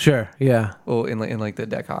Murraysville. Sure, yeah, Well, in like the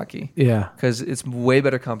deck hockey yeah, because it's way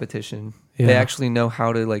better competition. Yeah. They actually know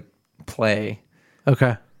how to like play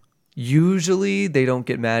Okay. Usually they don't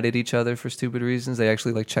get mad at each other for stupid reasons. They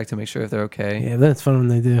actually like check to make sure if they're okay. Yeah, that's fun when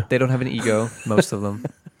they do. They don't have an ego, most of them.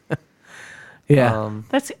 Yeah.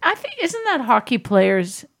 I think isn't that hockey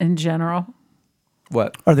players in general?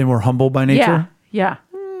 What? Are they more humble by nature? Yeah.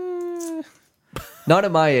 Not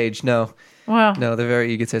at my age, no. Well, No, they're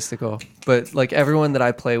very egotistical. But like everyone that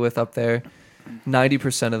I play with up there,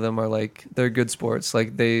 90% of them are like they're good sports.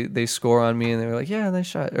 Like they score on me and they're like, yeah, nice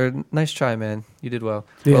shot or nice try, man. You did well.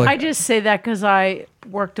 Yeah. Or, like, I just say that because I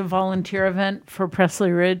worked a volunteer event for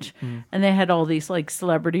Presley Ridge, and they had all these like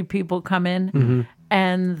celebrity people come in,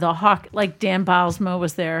 and the hockey, like Dan Bilesma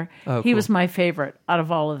was there. Oh, he cool. was my favorite out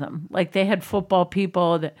of all of them. Like they had football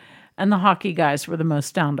people, and the hockey guys were the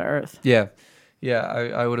most down to earth. yeah,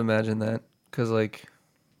 I would imagine that because like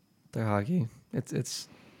they're hockey. It's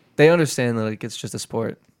they understand that like it's just a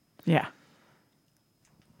sport. Yeah.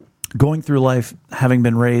 Going through life, having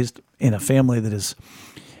been raised in a family that is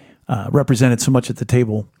represented so much at the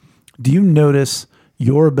table, do you notice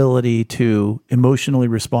your ability to emotionally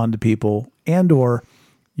respond to people and or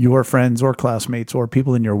your friends or classmates or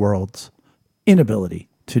people in your world's inability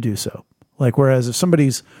to do so? Like, whereas if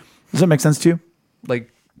somebody's, does that make sense to you?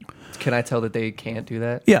 Like, can I tell that they can't do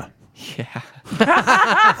that? Yeah. Yeah.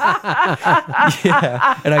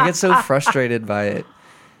 Yeah. And I get so frustrated by it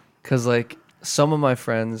because, like, some of my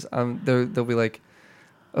friends, they'll be like,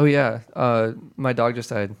 oh, yeah, my dog just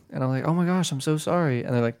died. And I'm like, oh, my gosh, I'm so sorry.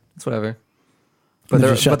 And they're like, it's whatever. But And they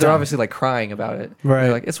they're, just shut but they're down. obviously, like, crying about it. Right.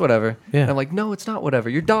 They're like, it's whatever. Yeah. And I'm like, no, it's not whatever.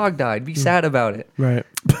 Your dog died. Be sad about it. Right.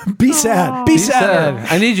 Be sad. Be sad.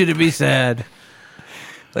 I need you to be sad.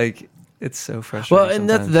 Like, it's so frustrating. Well, and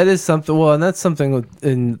sometimes. that is something. Well, and that's something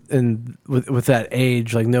with that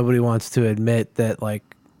age. Like nobody wants to admit that like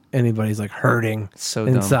anybody's like hurting So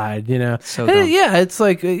dumb. inside. You know. So And dumb. yeah, it's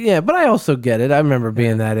like but I also get it. I remember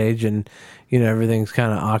being that age, and everything's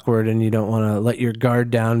kind of awkward, and you don't want to let your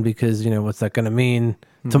guard down because what's that going to mean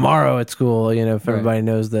tomorrow at school? If everybody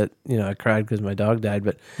knows that I cried because my dog died,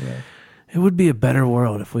 but it would be a better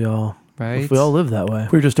world if we all lived that way.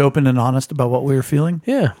 We're just open and honest about what we were feeling,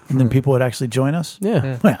 Yeah. and then people would actually join us.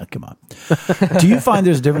 Yeah. Well, come on. Do you find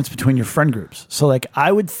there's a difference between your friend groups? So, like,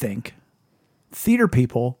 I would think theater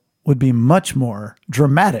people would be much more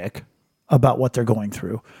dramatic about what they're going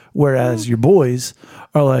through, whereas your boys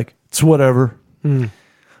are like, it's whatever.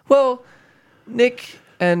 Well, Nick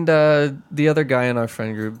and the other guy in our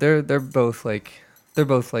friend group, they're both like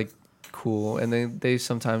cool, and they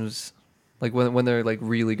sometimes like when they're like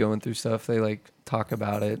really going through stuff, they like talk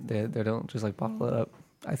about it. They don't just like bottle it up.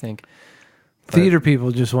 I think But- Theater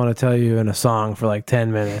people just want to tell you in a song for like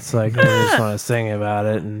 10 minutes. Like they just want to sing about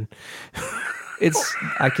it. And it's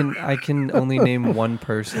I can only name one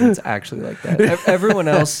person that's actually like that. Everyone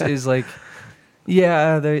else is like,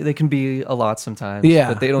 yeah, they can be a lot sometimes. Yeah,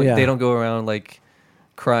 but they don't yeah. they don't go around like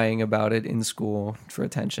crying about it in school for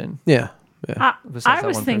attention. yeah. Besides I that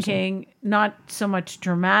was one person. thinking not so much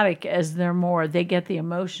dramatic as they get the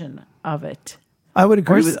emotion of it. I would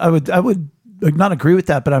agree with. I would not agree with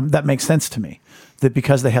that, but that makes sense to me. That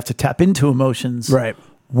because they have to tap into emotions, Right.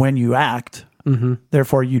 when you act,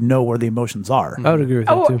 therefore you know where the emotions are. I would agree with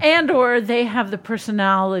that Oh, too. or they have the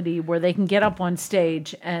personality where they can get up on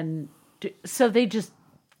stage so they just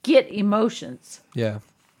get emotions. Yeah.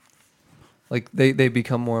 Like they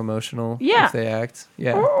become more emotional Yeah. if they act.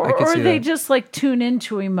 Yeah. Or, I can see they that. just like tune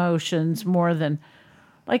into emotions more than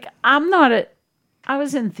like I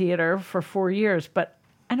was in theater for 4 years, but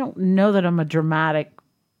I don't know that I'm a dramatic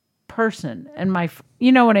person, and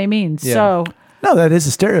you know what I mean? Yeah. So No, that is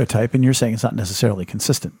a stereotype, and you're saying it's not necessarily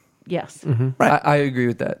consistent. yes. I agree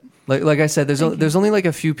with that. Like I said, there's only like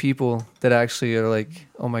a few people that actually are like,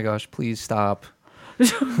 oh my gosh, please stop.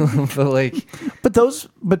 but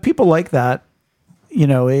But people like that,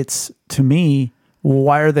 it's, to me,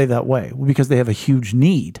 why are they that way? Well, because they have a huge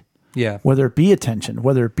need, yeah, whether it be attention,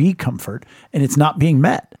 whether it be comfort, and it's not being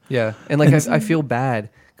met. yeah, and like I feel bad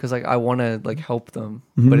because like I want to like help them,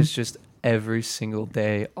 but it's just every single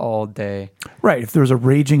day, all day, Right. If there's a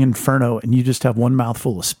raging inferno and you just have one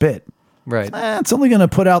mouthful of spit, right? it's only going to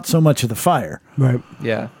put out so much of the fire, Right.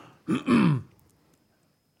 Yeah,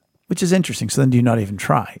 which is interesting. So then do you not even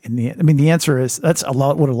try? And the answer is that's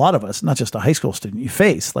what a lot of us, not just a high school student, you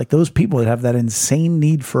face. Like those people that have that insane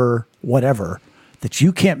need for whatever that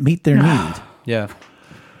you can't meet their need. yeah,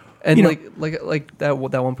 and You know- like that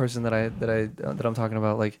one person that I'm talking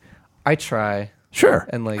about, like I try Sure.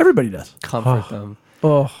 And, like, everybody does. comfort them.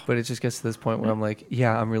 Oh, But it just gets to this point where I'm like,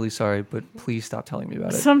 yeah, I'm really sorry, but please stop telling me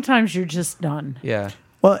about it. Sometimes you're just done. Yeah.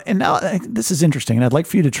 Well, and now this is interesting, and I'd like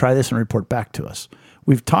for you to try this and report back to us.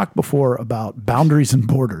 we've talked before about boundaries and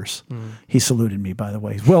borders. He saluted me, by the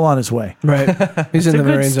way. He's well on his way. Right. He's in It's a the good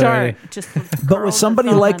Marines start. already. Just the But girl with somebody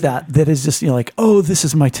that's like on. that is just, like, oh, this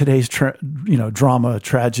is my today's, drama,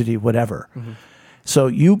 tragedy, whatever. So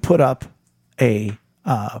you put up a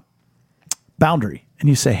boundary and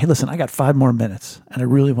you say, hey, listen, I got 5 more minutes and I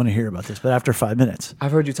really want to hear about this. But after 5 minutes.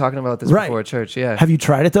 I've heard you talking about this Right. before at church. Yeah. Have you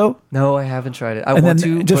tried it though? No, I haven't tried it. I And want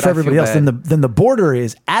then to, just but for I everybody feel else, bad. then the border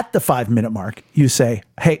is at the 5-minute mark. You say,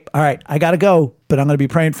 hey, all right, I got to go, but I'm going to be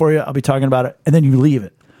praying for you. I'll be talking about it. And then you leave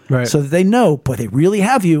it. Right. So that they know, boy, they really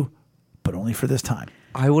have you, but only for this time.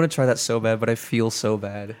 I want to try that so bad, but I feel so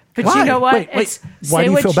bad. But Why? you know what? Wait, It's- why say do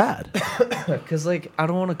you what feel bad? Because, like, I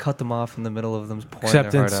don't want to cut them off in the middle of them pouring their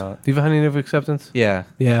Acceptance. heart Do out. you have any of acceptance? Yeah.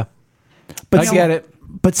 Yeah. But I get it.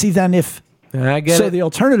 But see, then if I get so, it. the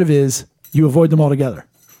alternative is you avoid them altogether.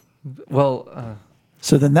 Well,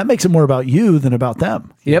 So then that makes it more about you than about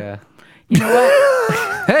them. Yep. yeah. You know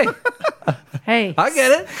what? Hey, Hey, I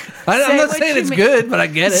get it. I'm Say not what saying you it's mean. good, but I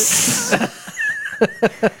get it.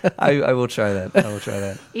 I will try that. I will try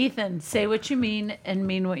that. Ethan, say what you mean and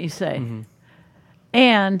mean what you say.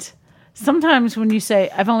 And sometimes when you say,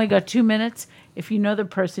 I've only got 2 minutes, if you know the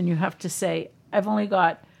person, you have to say, I've only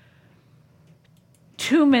got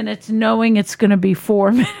 2 minutes, knowing it's going to be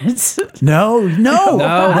 4 minutes. No, No,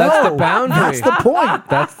 that's the boundary. That's the point.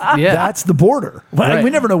 That's the border. Well, Right. we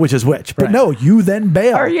never know which is which. But Right. no, you then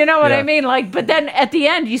bail. Or you know what Yeah. I mean? Like, but then at the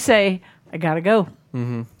end, you say, I got to go.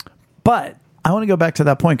 But I want to go back to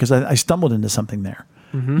that point because I stumbled into something there.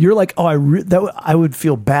 Mm-hmm. You're like, oh, I would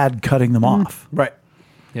feel bad cutting them off. Right.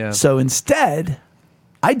 Yeah. So instead,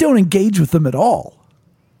 I don't engage with them at all.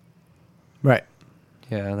 Right.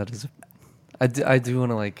 Yeah, that is. I do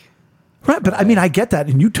want to, like. Right, but I mean, I get that,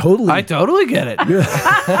 and you totally. I totally get it.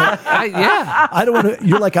 Yeah. I don't want to.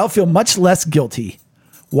 You're like, I'll feel much less guilty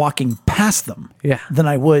walking past them Yeah. than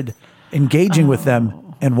I would engaging with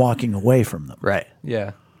them and walking away from them. Right.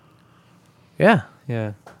 Yeah. Yeah.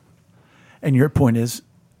 Yeah. And your point is,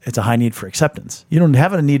 it's a high need for acceptance. You don't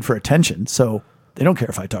have a need for attention, so they don't care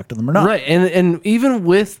if I talk to them or not. Right. And even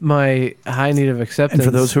with my high need of acceptance. And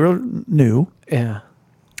for those who are new, Yeah.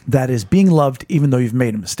 that is being loved even though you've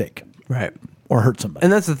made a mistake Right. or hurt somebody.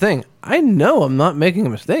 And that's the thing. I know I'm not making a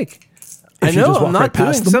mistake. I If you know just I'm walk not right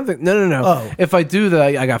past doing them? something. No. Oh. If I do that,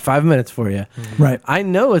 I got 5 minutes for you. Right. I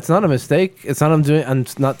know it's not a mistake. It's not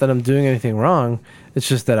not that I'm doing anything wrong. It's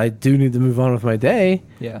just that I do need to move on with my day.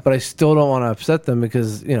 Yeah. But I still don't want to upset them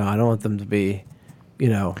because I don't want them to be,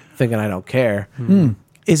 thinking I don't care.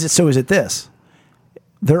 Is it this?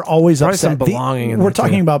 They're always Probably upset. some belonging in We're there, too.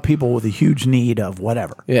 talking about people with a huge need of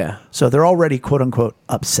whatever. Yeah. So they're already quote unquote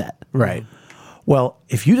upset. Right. Well,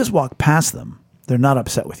 if you just walk past them, they're not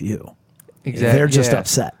upset with you. Exactly. They're just Yeah.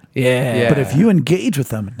 upset. Yeah. Yeah. But if you engage with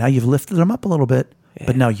them, now you've lifted them up a little bit,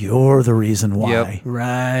 but now you're the reason why. Yep.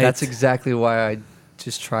 Right. That's exactly why I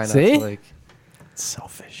just try not See? to, like. It's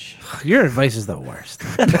selfish. Your advice is the worst.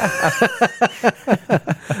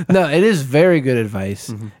 No, it is very good advice.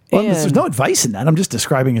 Well, And- there's no advice in that. I'm just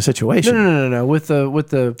describing a situation. No. With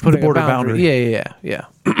the putting border a boundary. Yeah. Yeah.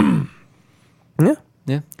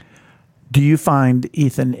 Yeah. Do you find,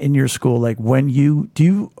 Ethan, in your school, like when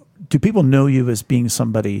do people know you as being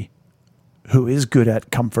somebody who is good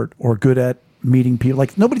at comfort or good at meeting people?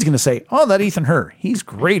 Like nobody's going to say, "Oh, that Ethan Herr, he's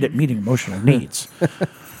great at meeting emotional needs."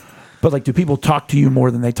 But like, do people talk to you more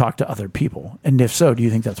than they talk to other people? And if so, do you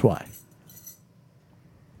think that's why?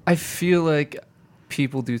 I feel like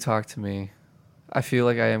people do talk to me. I feel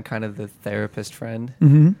like I am kind of the therapist friend,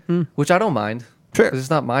 which I don't mind. Sure. 'Cause it's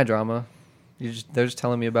not my drama. They're just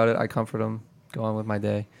telling me about it. I comfort them, go on with my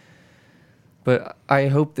day. But I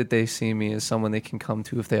hope that they see me as someone they can come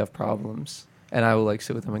to if they have problems. And I will like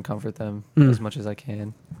sit with them and comfort them as much as I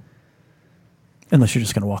can. Unless you're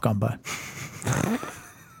just going to walk on by.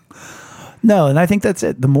 No, and I think that's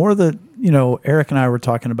it. The more that, Eric and I were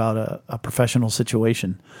talking about a professional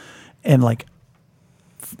situation, and like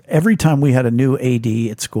every time we had a new AD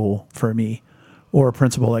at school for me or a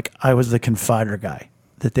principal, like I was the confider guy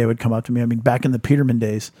that they would come up to me. I mean, back in the Peterman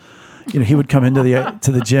days, he would come into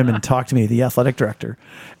the gym and talk to me, the athletic director,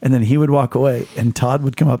 and then he would walk away and Todd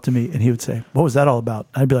would come up to me and he would say, "What was that all about?"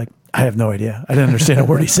 I'd be like, "I have no idea. I didn't understand a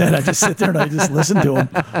word he said. I just sit there and I just listen to him."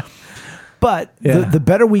 But the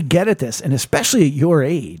better we get at this, and especially at your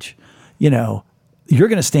age, you're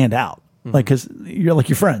going to stand out. Like, because you're like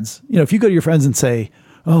your friends. If you go to your friends and say,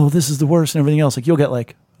 "Oh, this is the worst," and everything else, like you'll get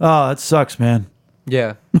like, "Oh, that sucks, man."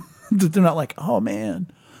 Yeah. They're not like, "Oh, man."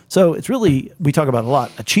 So it's really, we talk about a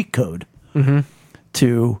lot, a cheat code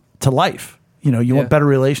to life. You want better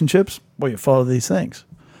relationships? Well, you follow these things.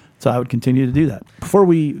 So I would continue to do that. Before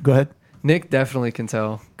we go ahead. Nick definitely can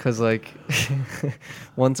tell because like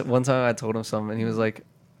one time I told him something and he was like,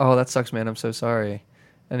 "Oh, that sucks, man. I'm so sorry."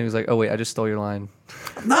 And he was like, "Oh wait, I just stole your line."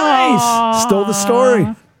 Nice. Stole the story.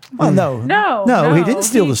 Well, no, he didn't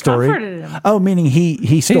steal he the story. comforted him. Oh, meaning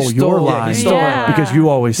he stole stole- your yeah, he line stole our line. because you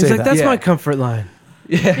always He's say like, that. that's Yeah. my comfort line.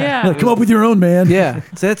 Yeah. Come up with your own, man. Yeah,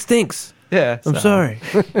 so that stinks. Yeah, I'm so- sorry.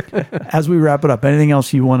 As we wrap it up, anything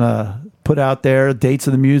else you want to put out there? Dates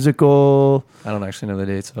of the musical I don't actually know the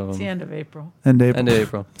dates of It's the them. end of April. and April. End of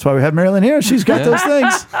April. That's why we have Marilyn here. She's got those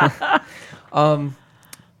things.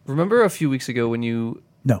 Remember a few weeks ago when you?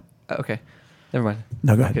 No, Okay, never mind.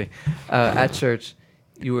 no, go ahead. Okay, at church,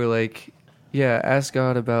 you were like, "Yeah, ask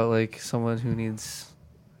God about like someone who needs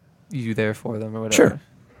you there for them or whatever." Sure.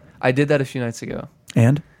 I did that a few nights ago,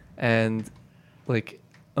 And and like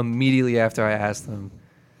immediately after I asked him,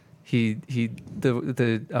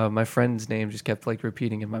 my friend's name just kept like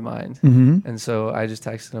repeating in my mind, and so I just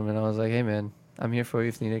texted him and I was like, "Hey man, I'm here for you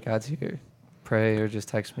if you need it. God's here. Pray or just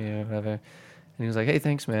text me or whatever." And he was like, "Hey,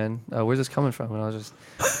 thanks, man. Where's this coming from?" And I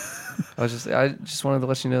just wanted to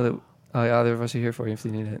let you know that either of us are here for you if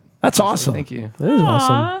you need it. that's So, awesome. Thank you. That is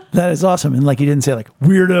awesome. Aw. That is awesome. And like he didn't say like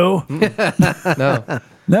weirdo. No.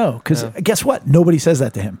 No, because guess what? Nobody says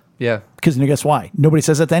that to him. Yeah. Because guess why? Nobody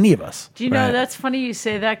says that to any of us. Do you know Right. that's funny you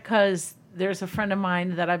say that because there's a friend of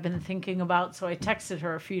mine that I've been thinking about. So I texted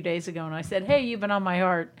her a few days ago and I said, "Hey, you've been on my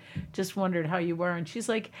heart. Just wondered how you were." And she's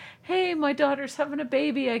like, "Hey, my daughter's having a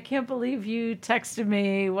baby. I can't believe you texted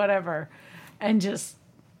me, whatever." And just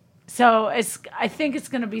so I think it's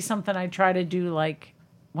going to be something I try to do like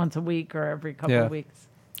once a week or every couple Yeah. of weeks.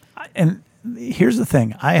 And here's the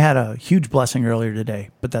thing. I had a huge blessing earlier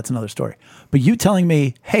today, but that's another story. But you telling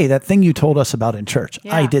me, hey, that thing you told us about in church,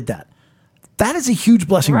 Yeah. I did that. That is a huge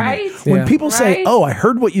blessing to me. Right? When Yeah. people say, Right? oh, I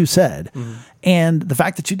heard what you said, and the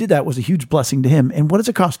fact that you did that was a huge blessing to him. And what does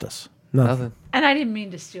it cost us? Nothing. And I didn't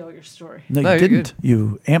mean to steal your story. No, No, you you're didn't. good.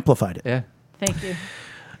 You amplified it. Yeah. Thank you.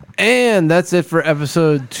 And that's it for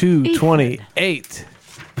episode 228.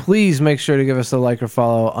 Please make sure to give us a like or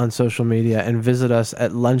follow on social media and visit us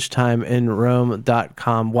at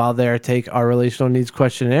lunchtimeinrome.com. While there, take our relational needs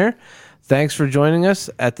questionnaire. Thanks for joining us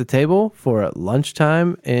at the table for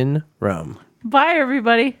Lunchtime in Rome. Bye,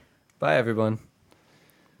 everybody. Bye, everyone.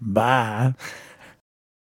 Bye.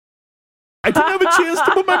 I didn't have a chance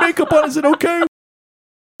to put my makeup on. Is it okay?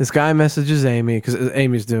 This guy messages Amy because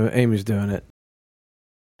Amy's doing it.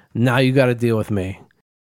 Now you got to deal with me.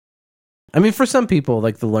 I mean, for some people,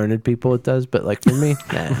 like the learned people, it does, but like for me,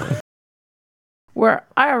 nah. Where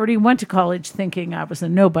I already went to college thinking I was a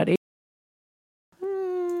nobody.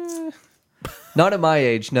 Not at my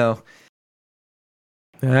age, no.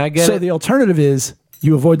 I get So it. the alternative is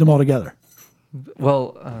you avoid them altogether.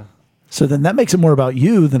 Well, So then that makes it more about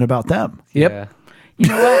you than about them. Yep. yeah. You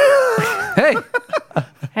know what? Hey,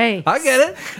 Hey, I get it.